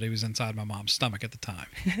run, but he was inside my mom's stomach at the time.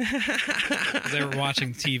 They were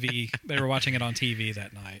watching TV. They were watching it on TV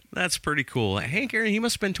that night. That's pretty cool. Hank Aaron, he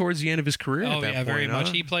must have been towards the end of his career at that point. Very much.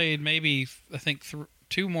 Huh? He played maybe, I think,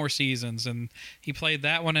 2 more seasons, and he played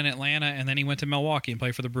that one in Atlanta, and then he went to Milwaukee and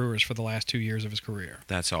played for the Brewers for the last 2 years of his career.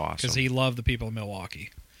 That's awesome. Because he loved the people of Milwaukee.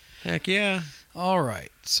 Heck yeah. All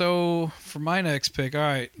right. So for my next pick, all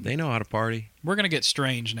right, They know how to party. we're going to get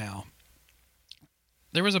strange now.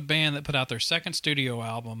 There was a band that put out their second studio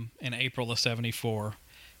album in April of 74.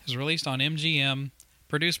 It was released on MGM,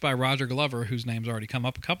 produced by Roger Glover, whose name's already come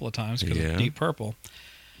up a couple of times because Yeah. of Deep Purple.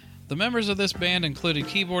 The members of this band included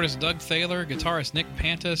keyboardist Doug Thaler, guitarist Nick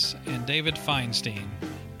Pantis, and David Feinstein,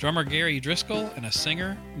 drummer Gary Driscoll, and a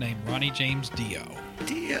singer named Ronnie James Dio.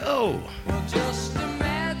 Dio. Well, just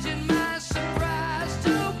imagine my surprise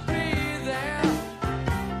to be there.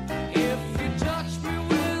 If you touch me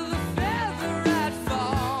with a feather, I'd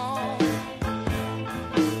fall.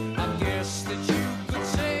 I guess that you could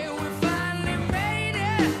say we finally made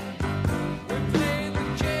it. We played the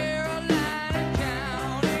Carolina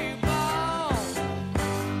County Ball.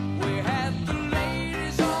 We had the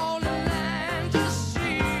ladies all in line to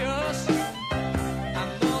see us. I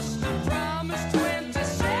must have promised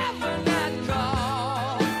 27 I'd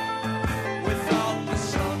call. We thought the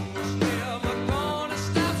sun was never gonna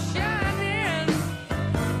stop shining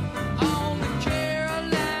on the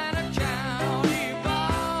Carolina County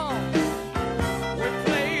Ball. We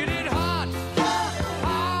played it hard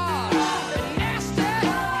and nasty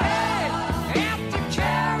at the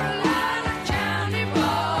Carolina County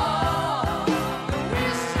Ball. We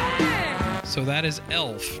sang. So that is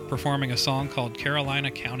Elf performing a song called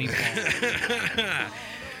Carolina County Ball.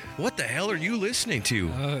 What the hell are you listening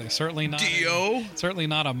to? Certainly not. Dio? Certainly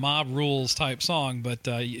not a Mob Rules type song, but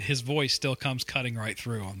his voice still comes cutting right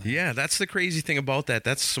through on that. Yeah, that's the crazy thing about that.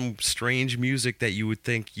 That's some strange music that you would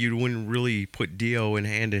think you wouldn't really put Dio in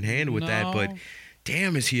hand with that, but No.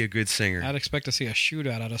 damn, is he a good singer. I'd expect to see a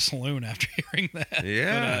shootout at a saloon after hearing that.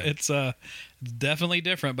 Yeah. But, it's definitely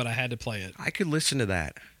different, but I had to play it. I could listen to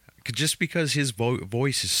that. Just because his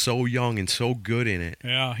voice is so young and so good in it.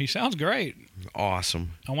 Yeah, he sounds great.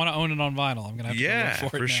 Awesome. I want to own it on vinyl. I'm going to have to go Yeah,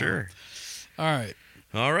 look for it for now. sure. All right.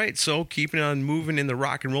 All right, so keeping on moving in the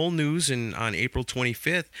rock and roll news, and on April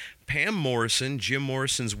 25th, Pam Morrison, Jim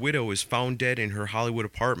Morrison's widow, is found dead in her Hollywood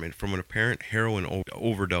apartment from an apparent heroin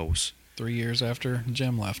overdose. 3 years after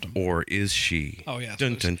Jim left him. Or is she? Oh, yeah.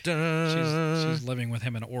 Dun, dun, dun. She's living with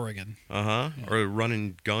him in Oregon. Uh-huh. Or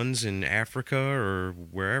running guns in Africa or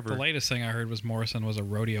wherever. The latest thing I heard was Morrison was a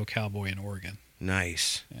rodeo cowboy in Oregon.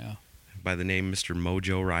 Nice. Yeah. By the name Mr.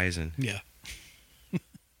 Mojo Rising. Yeah.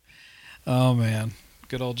 Oh, man.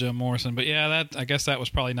 Good old Jim Morrison. But yeah, I guess that was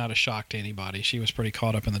probably not a shock to anybody. She was pretty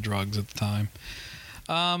caught up in the drugs at the time.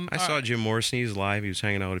 I saw Jim Morrison. He was live. He was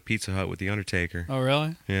hanging out at Pizza Hut with The Undertaker. Oh,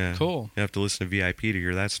 really? Yeah. Cool. You have to listen to VIP to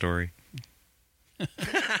hear that story. I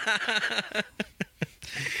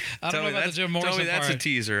Tell don't know me about the that's- Jim tell me Morrison that's part, a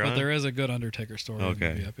teaser, but huh? there is a good Undertaker story. Okay.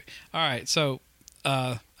 in VIP. All right, so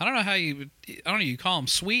I don't know how you call him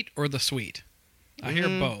Sweet or the Sweet. I hear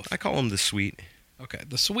both. I call him The Sweet. Okay,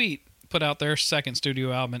 the Sweet put out their second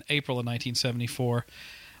studio album in April of 1974,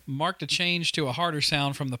 marked a change to a harder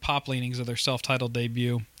sound from the pop leanings of their self-titled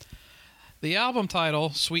debut. The album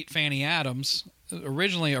title, Sweet Fanny Adams,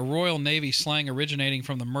 originally a Royal Navy slang originating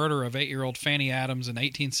from the murder of 8-year-old Fanny Adams in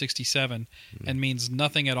 1867 and means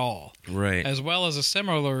nothing at all. Right. As well as a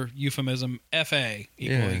similar euphemism, FA,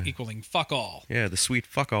 equaling fuck all. Yeah, the sweet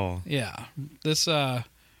fuck all. Yeah. This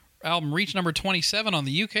album reached number 27 on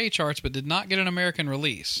the UK charts but did not get an American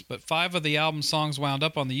release. But 5 of the album's songs wound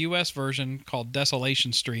up on the US version called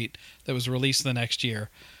Desolation Street that was released the next year.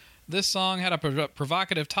 This song had a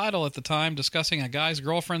provocative title at the time, discussing a guy's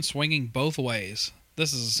girlfriend swinging both ways.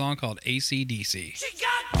 This is a song called AC/DC. She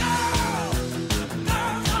got girls,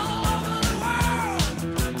 girls all over the world.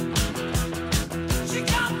 She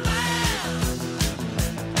got men,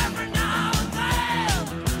 every now and then.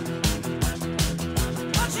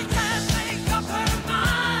 But she can't make up her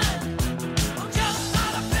mind on just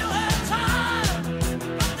how to fill her time.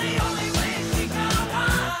 But the only way she can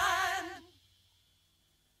wind.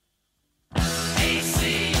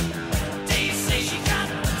 AC, DC, she got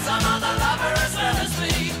some other lover as well as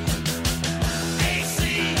me.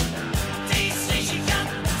 AC, DC, she got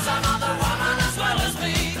some other woman as well as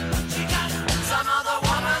me. She got some other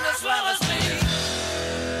woman as well as me.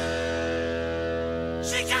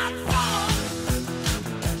 She got fun,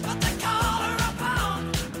 but they call her a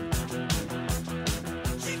bum.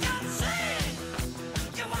 She got sing,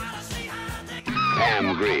 you wanna see how they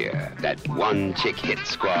Pam Grier, that one chick hit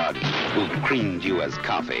squad who creamed you as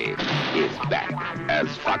coffee, is back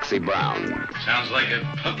as Foxy Brown. Sounds like a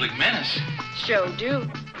public menace. Sure do.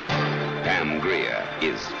 Pam Grier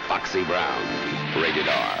is Foxy Brown, rated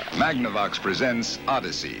R. Magnavox presents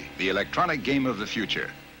Odyssey, the electronic game of the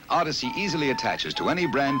future. Odyssey easily attaches to any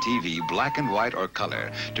brand TV, black and white or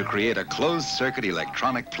color, to create a closed-circuit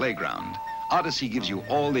electronic playground. Odyssey gives you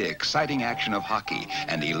all the exciting action of hockey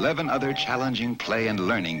and 11 other challenging play and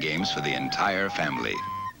learning games for the entire family.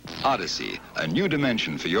 Odyssey, a new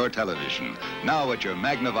dimension for your television, now at your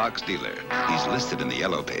Magnavox dealer. He's listed in the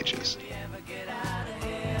yellow pages.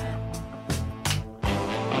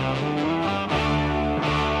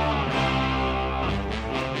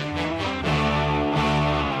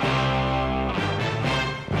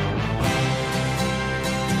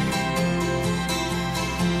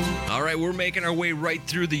 All right, we're making our way right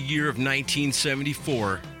through the year of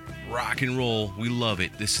 1974. Rock and roll, we love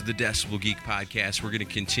it. This is the Decibel Geek Podcast. We're going to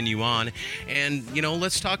continue on. And,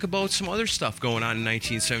 let's talk about some other stuff going on in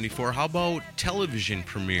 1974. How about television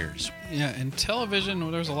premieres? Yeah, in television,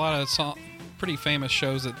 there's a lot of pretty famous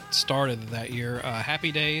shows that started that year.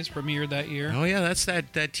 Happy Days premiered that year. Oh, yeah, that's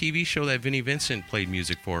that TV show that Vinnie Vincent played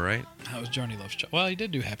music for, right? That was Johnny Loves Chachi. Well, he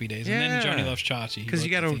did do Happy Days, and then Johnny Loves Chachi. Because you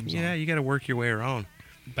got to work your way around.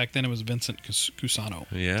 Back then, it was Vincent Cusano.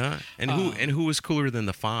 Yeah, and who was cooler than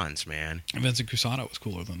the Fonz, man? Vincent Cusano was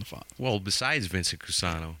cooler than the Fonz. Well, besides Vincent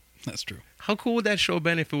Cusano. That's true. How cool would that show have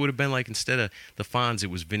been if it would have been like, instead of the Fonz,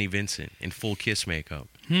 it was Vinnie Vincent in full Kiss makeup?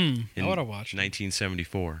 I would have watched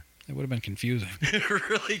 1974. It would have been confusing.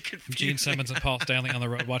 Really confusing. Gene Simmons and Paul Stanley on the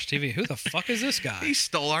road watch TV. Who the fuck is this guy? He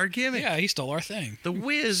stole our gimmick. Yeah, he stole our thing. The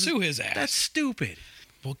Wiz. Sue his ass. That's stupid.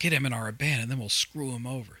 We'll get him in our band, and then we'll screw him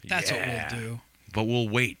over. That's what we'll do. But we'll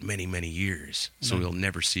wait many, many years, so we'll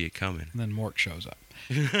never see it coming. And then Mork shows up.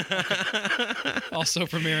 Also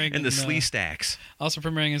premiering and the Slee Stacks. Also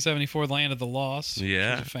premiering in 74, Land of the Lost.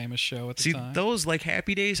 Yeah. Which was a famous show at the time. Those like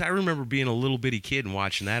Happy Days, I remember being a little bitty kid and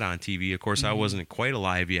watching that on TV. Of course, I wasn't quite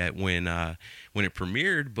alive yet when it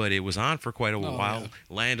premiered, but it was on for quite a while. Yeah.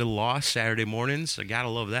 Land of the Lost, Saturday mornings. I gotta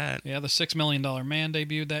love that. Yeah, the $6 Million Man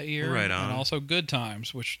debuted that year. Right on. And also Good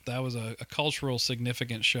Times, which that was a cultural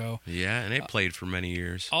significant show. Yeah, and it played for many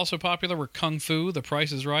years. Also popular were Kung Fu, The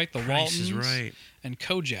Price is Right, The Waltons. Price is Right. And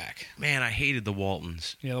Kojak. Man, I hated the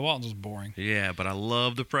Waltons. Yeah, the Waltons was boring. Yeah, but I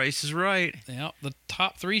love The Price is Right. Yeah, the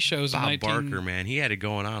top 3 shows Bob in Barker, man, he had it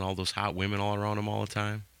going on. All those hot women all around him all the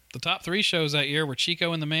time. The top 3 shows that year were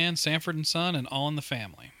Chico and the Man, Sanford and Son, and All in the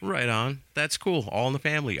Family. Right on. That's cool. All in the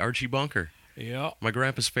Family. Archie Bunker. Yeah. My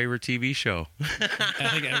grandpa's favorite TV show. I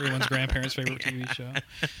think everyone's grandparents' favorite TV show.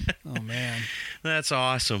 Oh, man. That's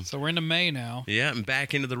awesome. So we're into May now. Yeah, and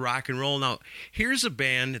back into the rock and roll. Now, here's a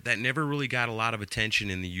band that never really got a lot of attention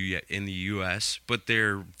in the U.S., but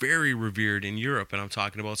they're very revered in Europe, and I'm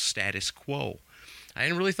talking about Status Quo. I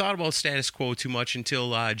hadn't really thought about Status Quo too much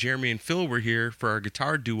until Jeremy and Phil were here for our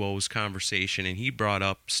guitar duos conversation, and he brought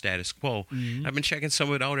up Status Quo. Mm-hmm. I've been checking some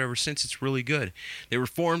of it out ever since. It's really good. They were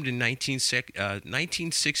formed in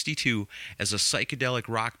 1962 as a psychedelic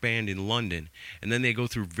rock band in London, and then they go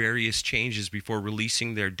through various changes before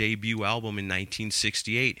releasing their debut album in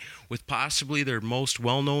 1968 with possibly their most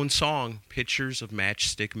well-known song, Pictures of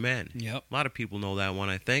Matchstick Men. Yep. A lot of people know that one,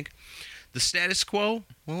 I think. The Status Quo,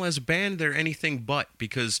 well, as a band, they're anything but,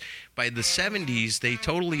 because by the 70s, they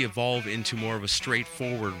totally evolve into more of a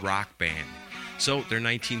straightforward rock band. So their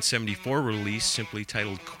 1974 release, simply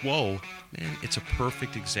titled Quo, man, it's a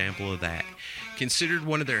perfect example of that. Considered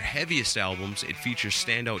one of their heaviest albums, it features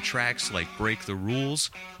standout tracks like Break the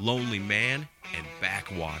Rules, Lonely Man, and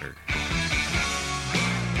Backwater.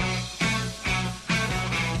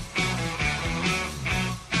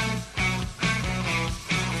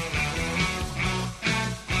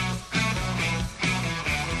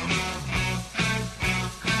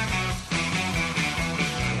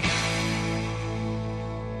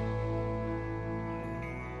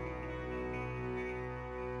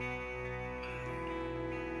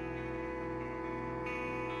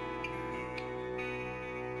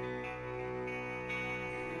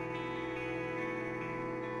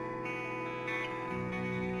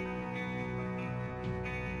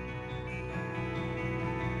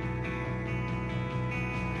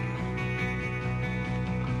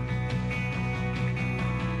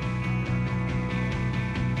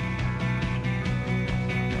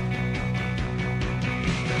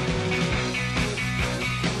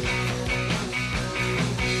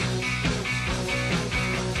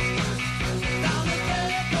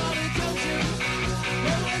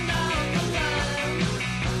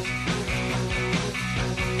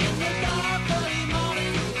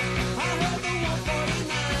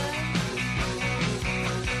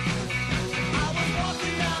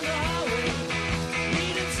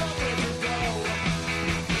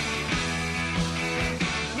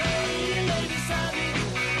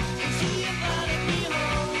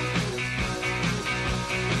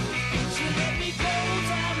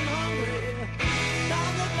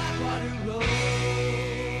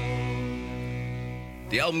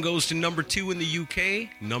 The album goes to number 2 in the UK,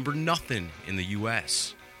 number nothing in the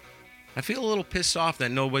US. I feel a little pissed off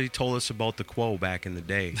that nobody told us about the Quo back in the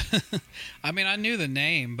day. I mean, I knew the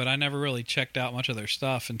name, but I never really checked out much of their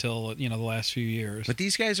stuff until, the last few years. But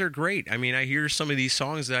these guys are great. I mean, I hear some of these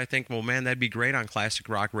songs that I think, well, man, that'd be great on classic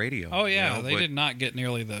rock radio. Oh, yeah. They did not get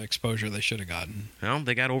nearly the exposure they should have gotten. Well,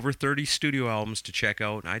 they got over 30 studio albums to check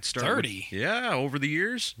out. I'd start 30? Yeah, over the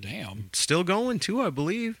years. Damn. Still going, too, I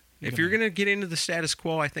believe. If you're going to get into the Status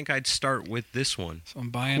Quo, I think I'd start with this one. So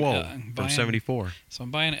I'm buying Quo from 74. So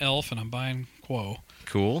I'm buying Elf and I'm buying Quo.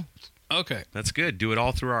 Cool. Okay. That's good. Do it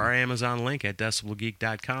all through our Amazon link at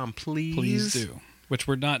decibelgeek.com, please. Please do. Which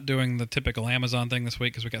we're not doing the typical Amazon thing this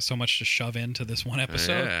week because we got so much to shove into this one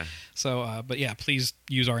episode. Yeah. So, but yeah, please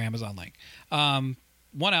use our Amazon link. One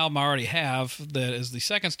album I already have that is the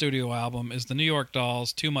second studio album is the New York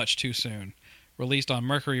Dolls' Too Much Too Soon, released on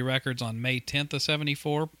Mercury Records on May 10th of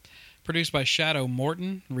 74. Produced by Shadow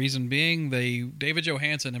Morton. Reason being, David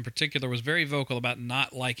Johansen in particular was very vocal about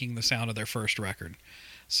not liking the sound of their first record.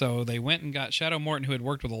 So they went and got Shadow Morton, who had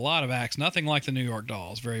worked with a lot of acts, nothing like the New York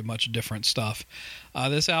Dolls, very much different stuff.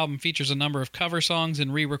 This album features a number of cover songs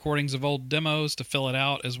and re-recordings of old demos to fill it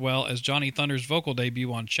out, as well as Johnny Thunder's vocal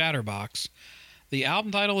debut on Chatterbox. The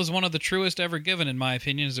album title is one of the truest ever given, in my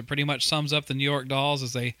opinion, as it pretty much sums up the New York Dolls,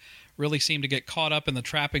 as they really seem to get caught up in the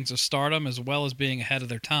trappings of stardom as well as being ahead of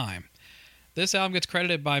their time. This album gets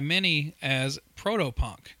credited by many as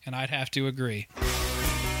proto-punk, and I'd have to agree.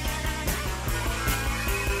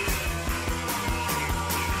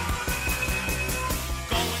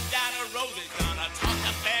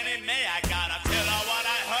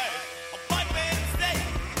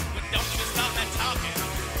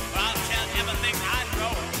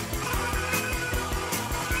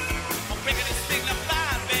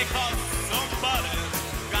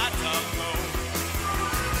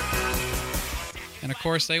 And of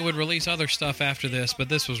course, they would release other stuff after this, but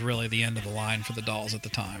this was really the end of the line for the Dolls at the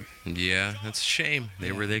time. Yeah, that's a shame.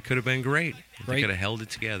 They could have been great. They could have held it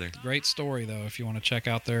together. Great story, though, if you want to check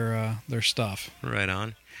out their stuff. Right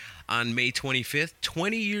on. On May 25th,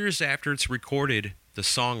 20 years after it's recorded, the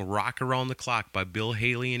song Rock Around the Clock by Bill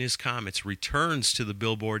Haley and his Comets returns to the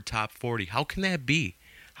Billboard Top 40. How can that be?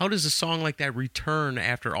 How does a song like that return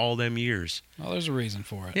after all them years? Well, there's a reason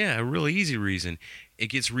for it. Yeah, a really easy reason. It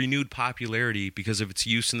gets renewed popularity because of its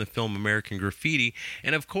use in the film American Graffiti,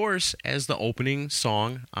 and of course, as the opening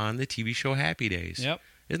song on the TV show Happy Days. Yep.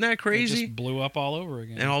 Isn't that crazy? It just blew up all over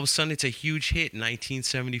again. And all of a sudden, it's a huge hit in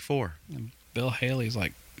 1974. And Bill Haley's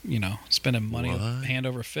like, spending money hand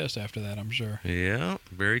over fist after that, I'm sure. Yeah,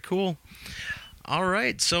 very cool. All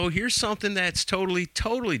right, so here's something that's totally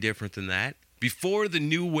different than that. Before the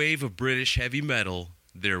new wave of British heavy metal,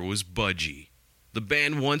 there was Budgie. The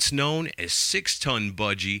band, once known as 6 Ton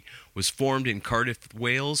Budgie, was formed in Cardiff,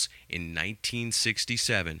 Wales in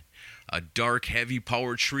 1967. A dark, heavy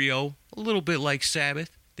power trio, a little bit like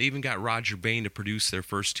Sabbath, They even got Roger Bain to produce their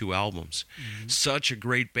first 2 albums. Such a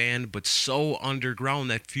great band, but so underground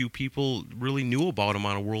that few people really knew about them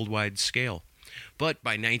on a worldwide scale. But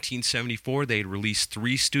by 1974, they had released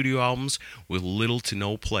 3 studio albums with little to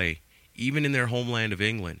no play, even in their homeland of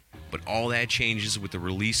England. But all that changes with the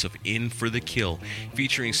release of In for the Kill,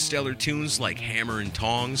 featuring stellar tunes like Hammer and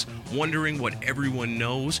Tongs, Wondering What Everyone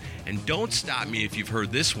Knows, and Don't Stop Me If You've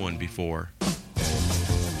Heard This One before.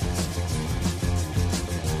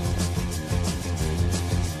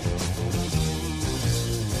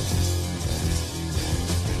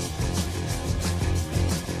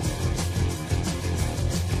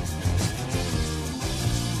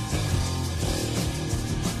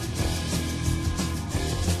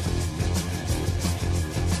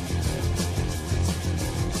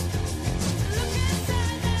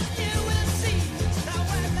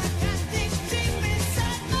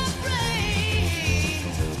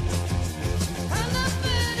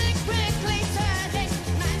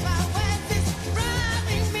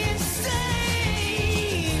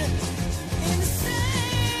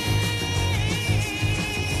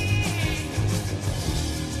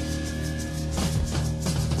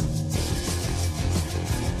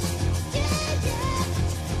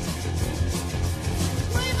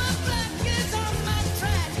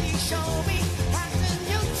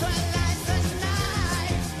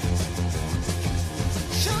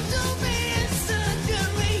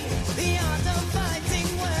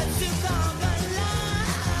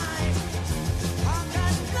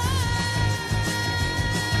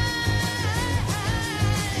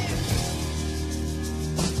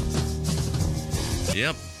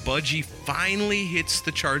 Yep, Budgie finally hits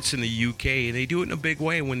the charts in the UK, and they do it in a big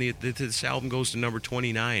way when this album goes to number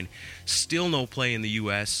 29. Still no play in the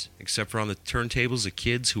US, except for on the turntables of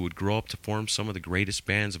kids who would grow up to form some of the greatest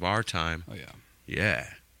bands of our time. Oh, yeah. Yeah,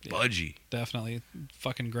 Budgie. Definitely.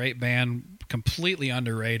 Fucking great band. Completely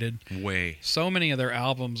underrated. Way. So many of their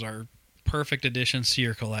albums are perfect additions to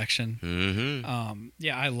your collection. Mm-hmm.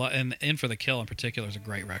 Yeah, I love, and In for the Kill in particular is a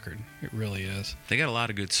great record. It really is. They got a lot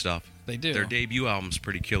of good stuff. They do. Their debut album's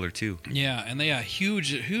pretty killer too. Yeah, and they are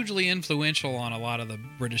hugely influential on a lot of the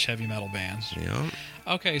British heavy metal bands. Yeah.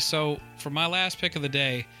 Okay, so for my last pick of the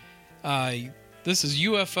day, this is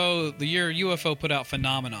UFO. The year UFO put out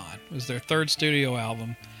Phenomenon. It was their 3rd studio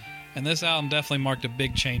album. And this album definitely marked a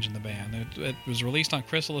big change in the band. It was released on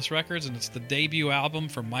Chrysalis Records, and it's the debut album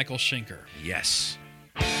from Michael Schenker. Yes.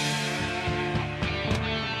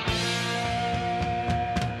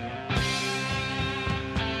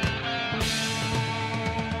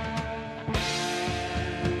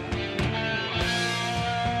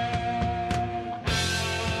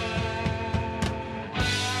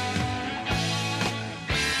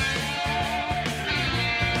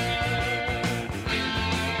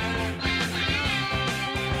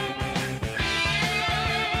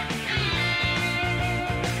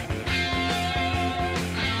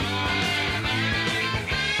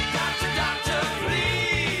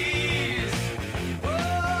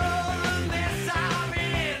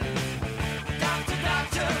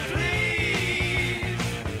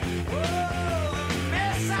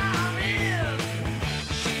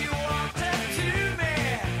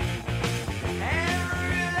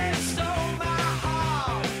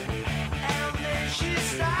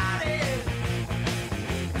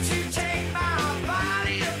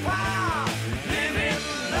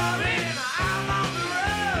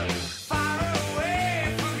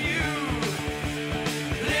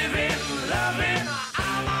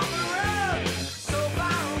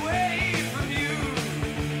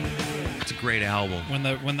 Great album. When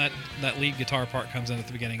that lead guitar part comes in at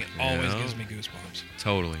the beginning, it always gives me goosebumps.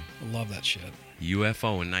 Totally. I love that shit.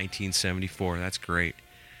 UFO in 1974. That's great.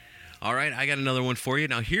 All right, I got another one for you.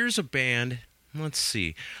 Now, here's a band. Let's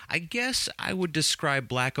see. I guess I would describe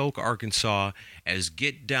Black Oak, Arkansas as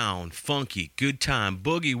get down, funky, good time,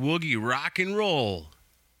 boogie woogie, rock and roll.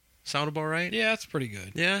 Sound about right? Yeah, that's pretty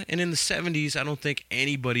good. Yeah, and in the 70s, I don't think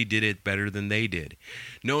anybody did it better than they did.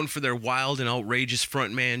 Known for their wild and outrageous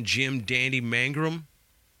frontman Jim Dandy Mangrum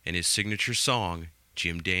and his signature song,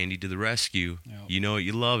 Jim Dandy to the Rescue. Yep. You know it,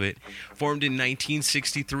 you love it. Formed in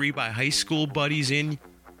 1963 by high school buddies in,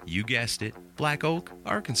 you guessed it, Black Oak,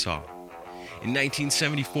 Arkansas. In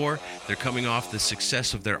 1974, they're coming off the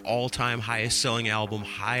success of their all-time highest-selling album,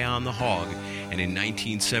 High on the Hog. And in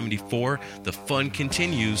 1974, the fun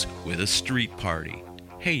continues with a street party.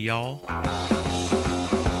 Hey, y'all.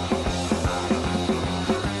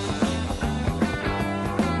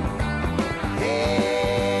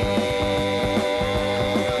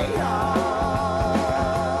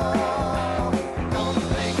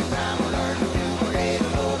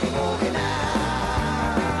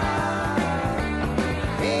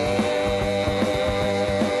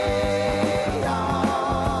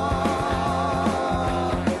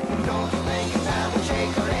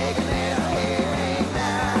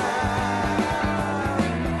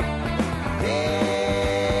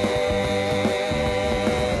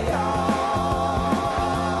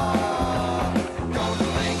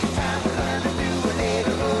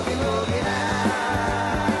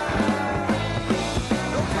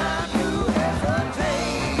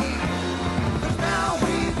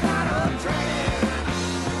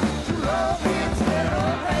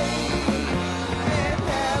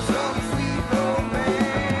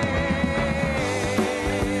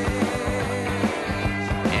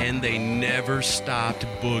 never stopped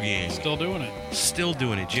boogieing. Still doing it. Still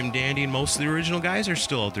doing it. Jim Dandy and most of the original guys are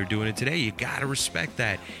still out there doing it today. You got to respect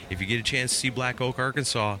that. If you get a chance to see Black Oak,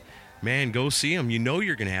 Arkansas, man, go see them. You know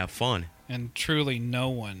you're going to have fun. And truly, no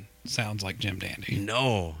one sounds like Jim Dandy.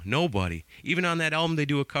 No, nobody. Even on that album, they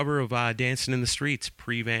do a cover of Dancing in the Streets,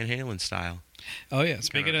 pre-Van Halen style. Oh yeah,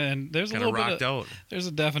 speaking of, and there's a little rocked bit out. There's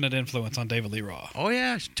a definite influence on David Lee Roth. Oh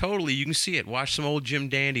yeah, totally. You can see it. Watch some old Jim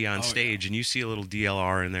Dandy on stage, and you see a little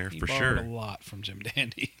DLR in there He for borrowed sure. a lot from Jim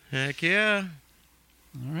Dandy. Heck yeah.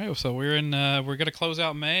 All right, so we're gonna close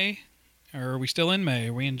out May, or are we still in May?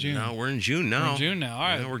 Are we in June? No, we're in June now. We're in June now. All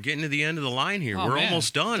right, Yeah, we're getting to the end of the line here. Oh, we're man.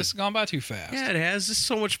 almost done. This has gone by too fast. Yeah, it has. This is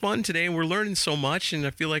so much fun today, and we're learning so much, and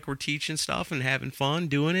I feel like we're teaching stuff and having fun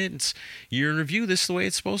doing it. It's year in review. This is the way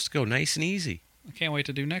it's supposed to go, nice and easy. I can't wait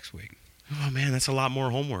to do next week. Oh, man, that's a lot more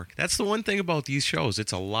homework. That's the one thing about these shows.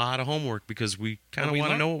 It's a lot of homework because we kind of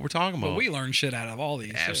want to know what we're talking about. But we learn shit out of all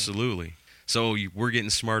these. Absolutely. So we're getting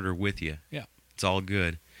smarter with you. Yeah. It's all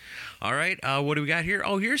good. All right, what do we got here?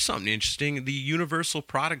 Oh, here's something interesting. The Universal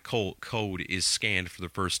Product Code is scanned for the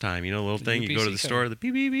first time. You know, the little thing, you go to the store, the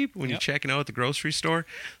beep, beep, beep, when you're checking out at the grocery store.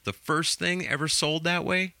 The first thing ever sold that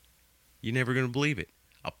way, you're never going to believe it,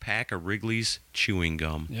 a pack of Wrigley's chewing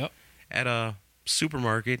gum. Yep. At a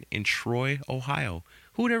supermarket in Troy, Ohio.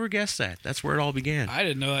 Who would ever guess that? That's where it all began. I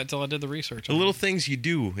didn't know that until I did the research. The little things you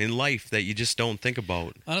do in life that you just don't think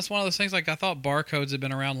about. And that's one of those things, like I thought barcodes had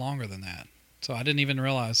been around longer than that. So I didn't even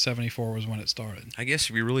realize 74 was when it started. I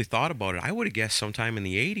guess if you really thought about it, I would have guessed sometime in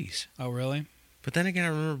the 80s. Oh, really? But then again, I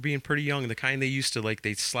remember being pretty young. The kind they used to, like,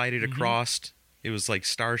 they'd slide it across. It was like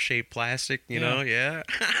star-shaped plastic, you know? Yeah.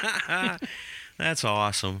 That's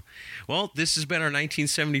awesome. Well, this has been our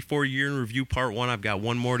 1974 Year in Review Part 1. I've got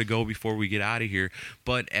one more to go before we get out of here.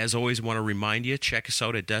 But as always, I want to remind you, check us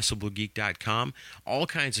out at decibelgeek.com. All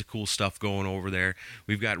kinds of cool stuff going over there.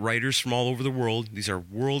 We've got writers from all over the world. These are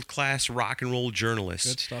world-class rock and roll journalists.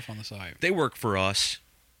 Good stuff on the site. They work for us.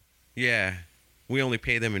 Yeah. We only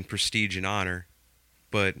pay them in prestige and honor.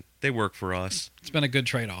 But they work for us. It's been a good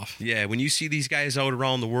trade-off. Yeah, when you see these guys out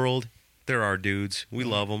around the world, they're our dudes. We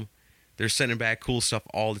love them. They're sending back cool stuff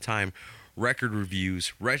all the time. Record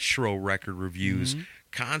reviews, retro record reviews,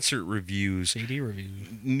 concert reviews, CD reviews,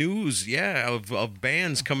 news, of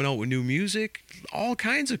bands coming out with new music, all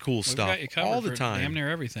kinds of cool stuff got you covered all the for time. damn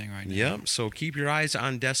near everything right now. Yep. So keep your eyes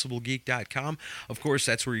on decibelgeek.com. Of course,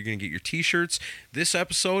 that's where you're going to get your T-shirts. This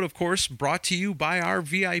episode, of course, brought to you by our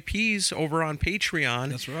VIPs over on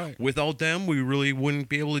Patreon. That's right. Without them, we really wouldn't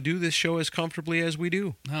be able to do this show as comfortably as we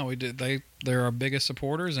do. No, we did. They're our biggest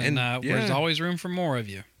supporters, and there's always room for more of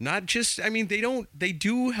you. Not just, I mean, they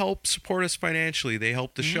do help support us financially. They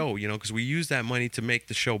help the show, you know, because we use that money to make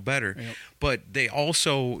the show better. Yep. But they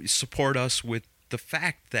also support us with the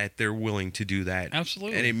fact that they're willing to do that.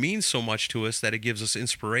 Absolutely. And it means so much to us that it gives us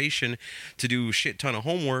inspiration to do a shit ton of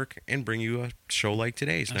homework and bring you a show like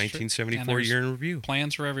today's, That's 1974 Year in Review.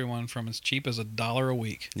 Plans for everyone from as cheap as $1 a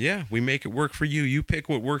week. Yeah, we make it work for you. You pick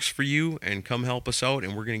what works for you and come help us out,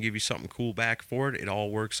 and we're going to give you something cool back for it. It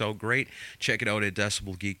all works out great. Check it out at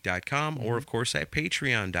decibelgeek.com or, of course, at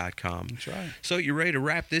patreon.com. That's right. So you ready to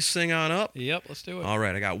wrap this thing on up? Yep, let's do it. All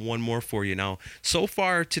right, I got one more for you. Now, so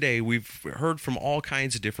far today, we've heard from all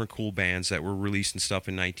kinds of different cool bands that were releasing stuff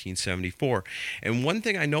in 1974. And one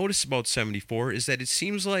thing I noticed about 74 is that it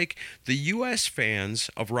seems like the U.S. fans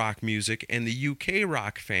of rock music and the UK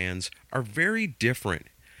rock fans are very different.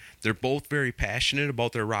 They're both very passionate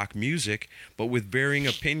about their rock music, but with varying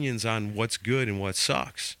opinions on what's good and what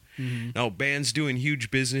sucks. Now, bands doing huge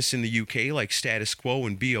business in the UK like Status Quo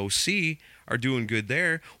and BOC are doing good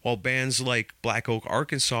there, while bands like Black Oak,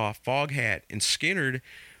 Arkansas, Foghat, and Skynyrd,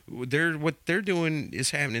 what they're doing is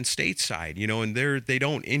happening stateside, you know, and they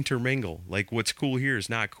don't intermingle. Like what's cool here is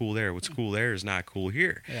not cool there. What's cool there is not cool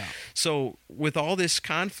here. Yeah. So with all this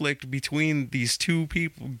conflict between these two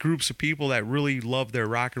groups of people that really love their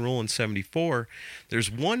rock and roll in 74,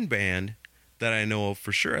 there's one band that I know of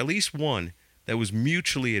for sure, at least one, that was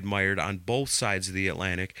mutually admired on both sides of the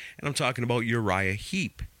Atlantic, and I'm talking about Uriah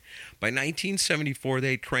Heep. By 1974,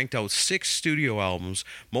 they had cranked out 6 studio albums,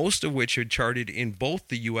 most of which had charted in both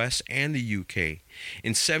the US and the UK.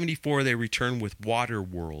 In 74, they returned with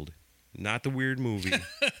Waterworld, not the weird movie.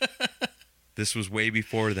 This was way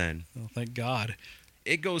before then. Oh, thank God.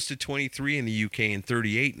 It goes to 23 in the UK and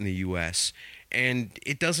 38 in the US, and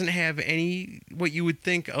it doesn't have any what you would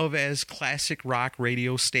think of as classic rock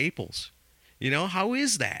radio staples. You know, how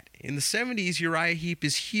is that? In the 70s, Uriah Heep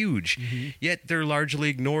is huge, yet they're largely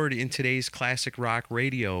ignored in today's classic rock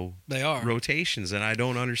radio They are. rotations, and I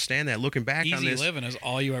don't understand that. Looking back on Easy this, Living is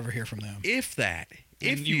all you ever hear from them. if that.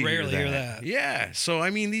 And If you rarely hear that. Yeah. So,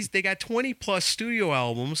 I mean, they got 20 plus studio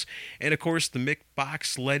albums. And of course, the Mick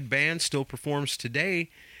Box led band still performs today.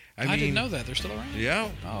 I mean, didn't know that. They're still around? Yeah.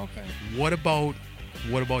 Oh, okay. What about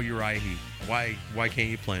Uriah Heep? Why can't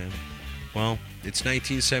you play him? Well, it's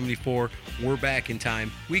 1974. We're back in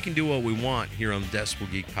time. We can do what we want here on the Decibel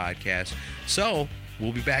Geek podcast. So,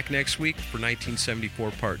 we'll be back next week for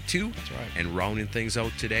 1974 Part 2. That's right. And rounding things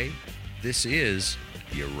out today, this is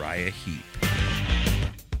Uriah Heep.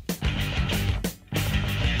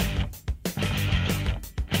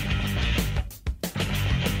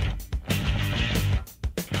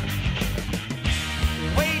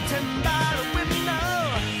 Waiting by the window,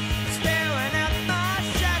 staring at my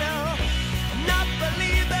shadow, not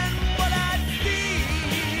believing what I see.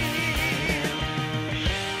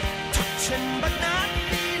 Touching but not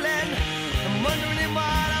feeling, I'm wondering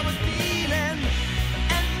what I was feeling,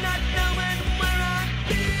 and not knowing where I'd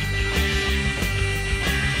been.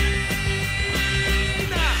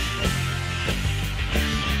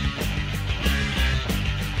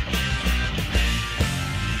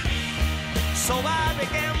 So I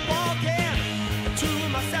began walking, to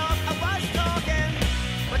myself I was talking,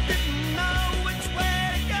 but didn't know which way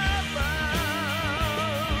to go.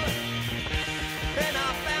 Then I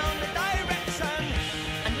found a direction,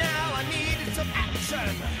 and now I needed some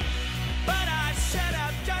action, but I should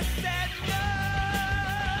have just said no.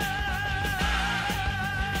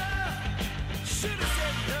 Should have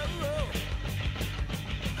said no.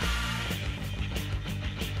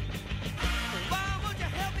 Why won't you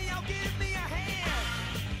help me out, give me a hand?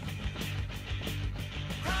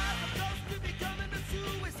 'Cause I'm close to becoming a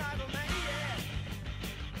suicidal man.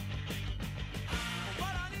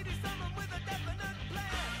 What I need is someone with a definite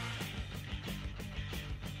plan.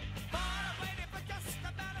 But I've waited for just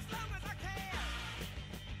about as long as I can.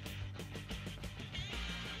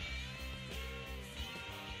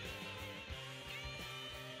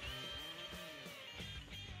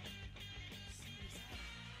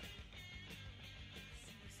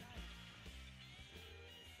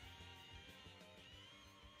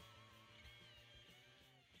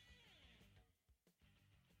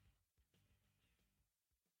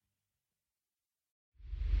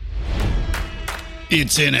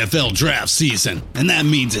 It's NFL draft season, and that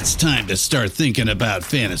means it's time to start thinking about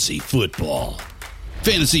fantasy football.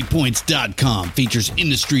 FantasyPoints.com features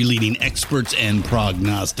industry-leading experts and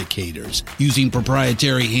prognosticators using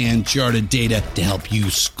proprietary hand-charted data to help you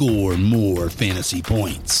score more fantasy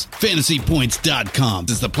points. FantasyPoints.com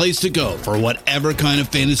is the place to go for whatever kind of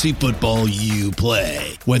fantasy football you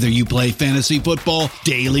play. Whether you play fantasy football,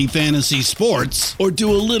 daily fantasy sports, or do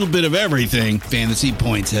a little bit of everything, Fantasy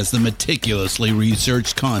Points has the meticulously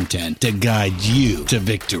researched content to guide you to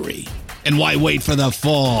victory. And why wait for the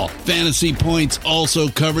fall? Fantasy Points also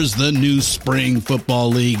covers the new spring football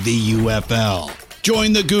league, the UFL.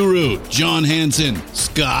 Join the guru, John Hansen,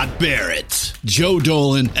 Scott Barrett, Joe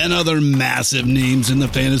Dolan, and other massive names in the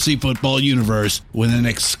fantasy football universe with an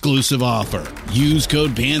exclusive offer. Use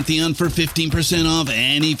code Pantheon for 15% off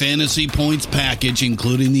any Fantasy Points package,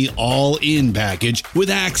 including the all-in package,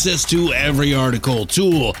 with access to every article,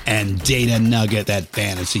 tool, and data nugget that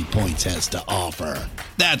Fantasy Points has to offer.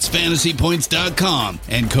 That's FantasyPoints.com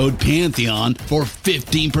and code Pantheon for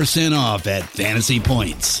 15% off at Fantasy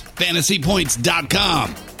Points.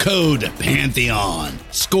 FantasyPoints.com, code Pantheon.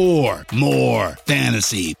 Score more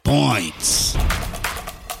fantasy points.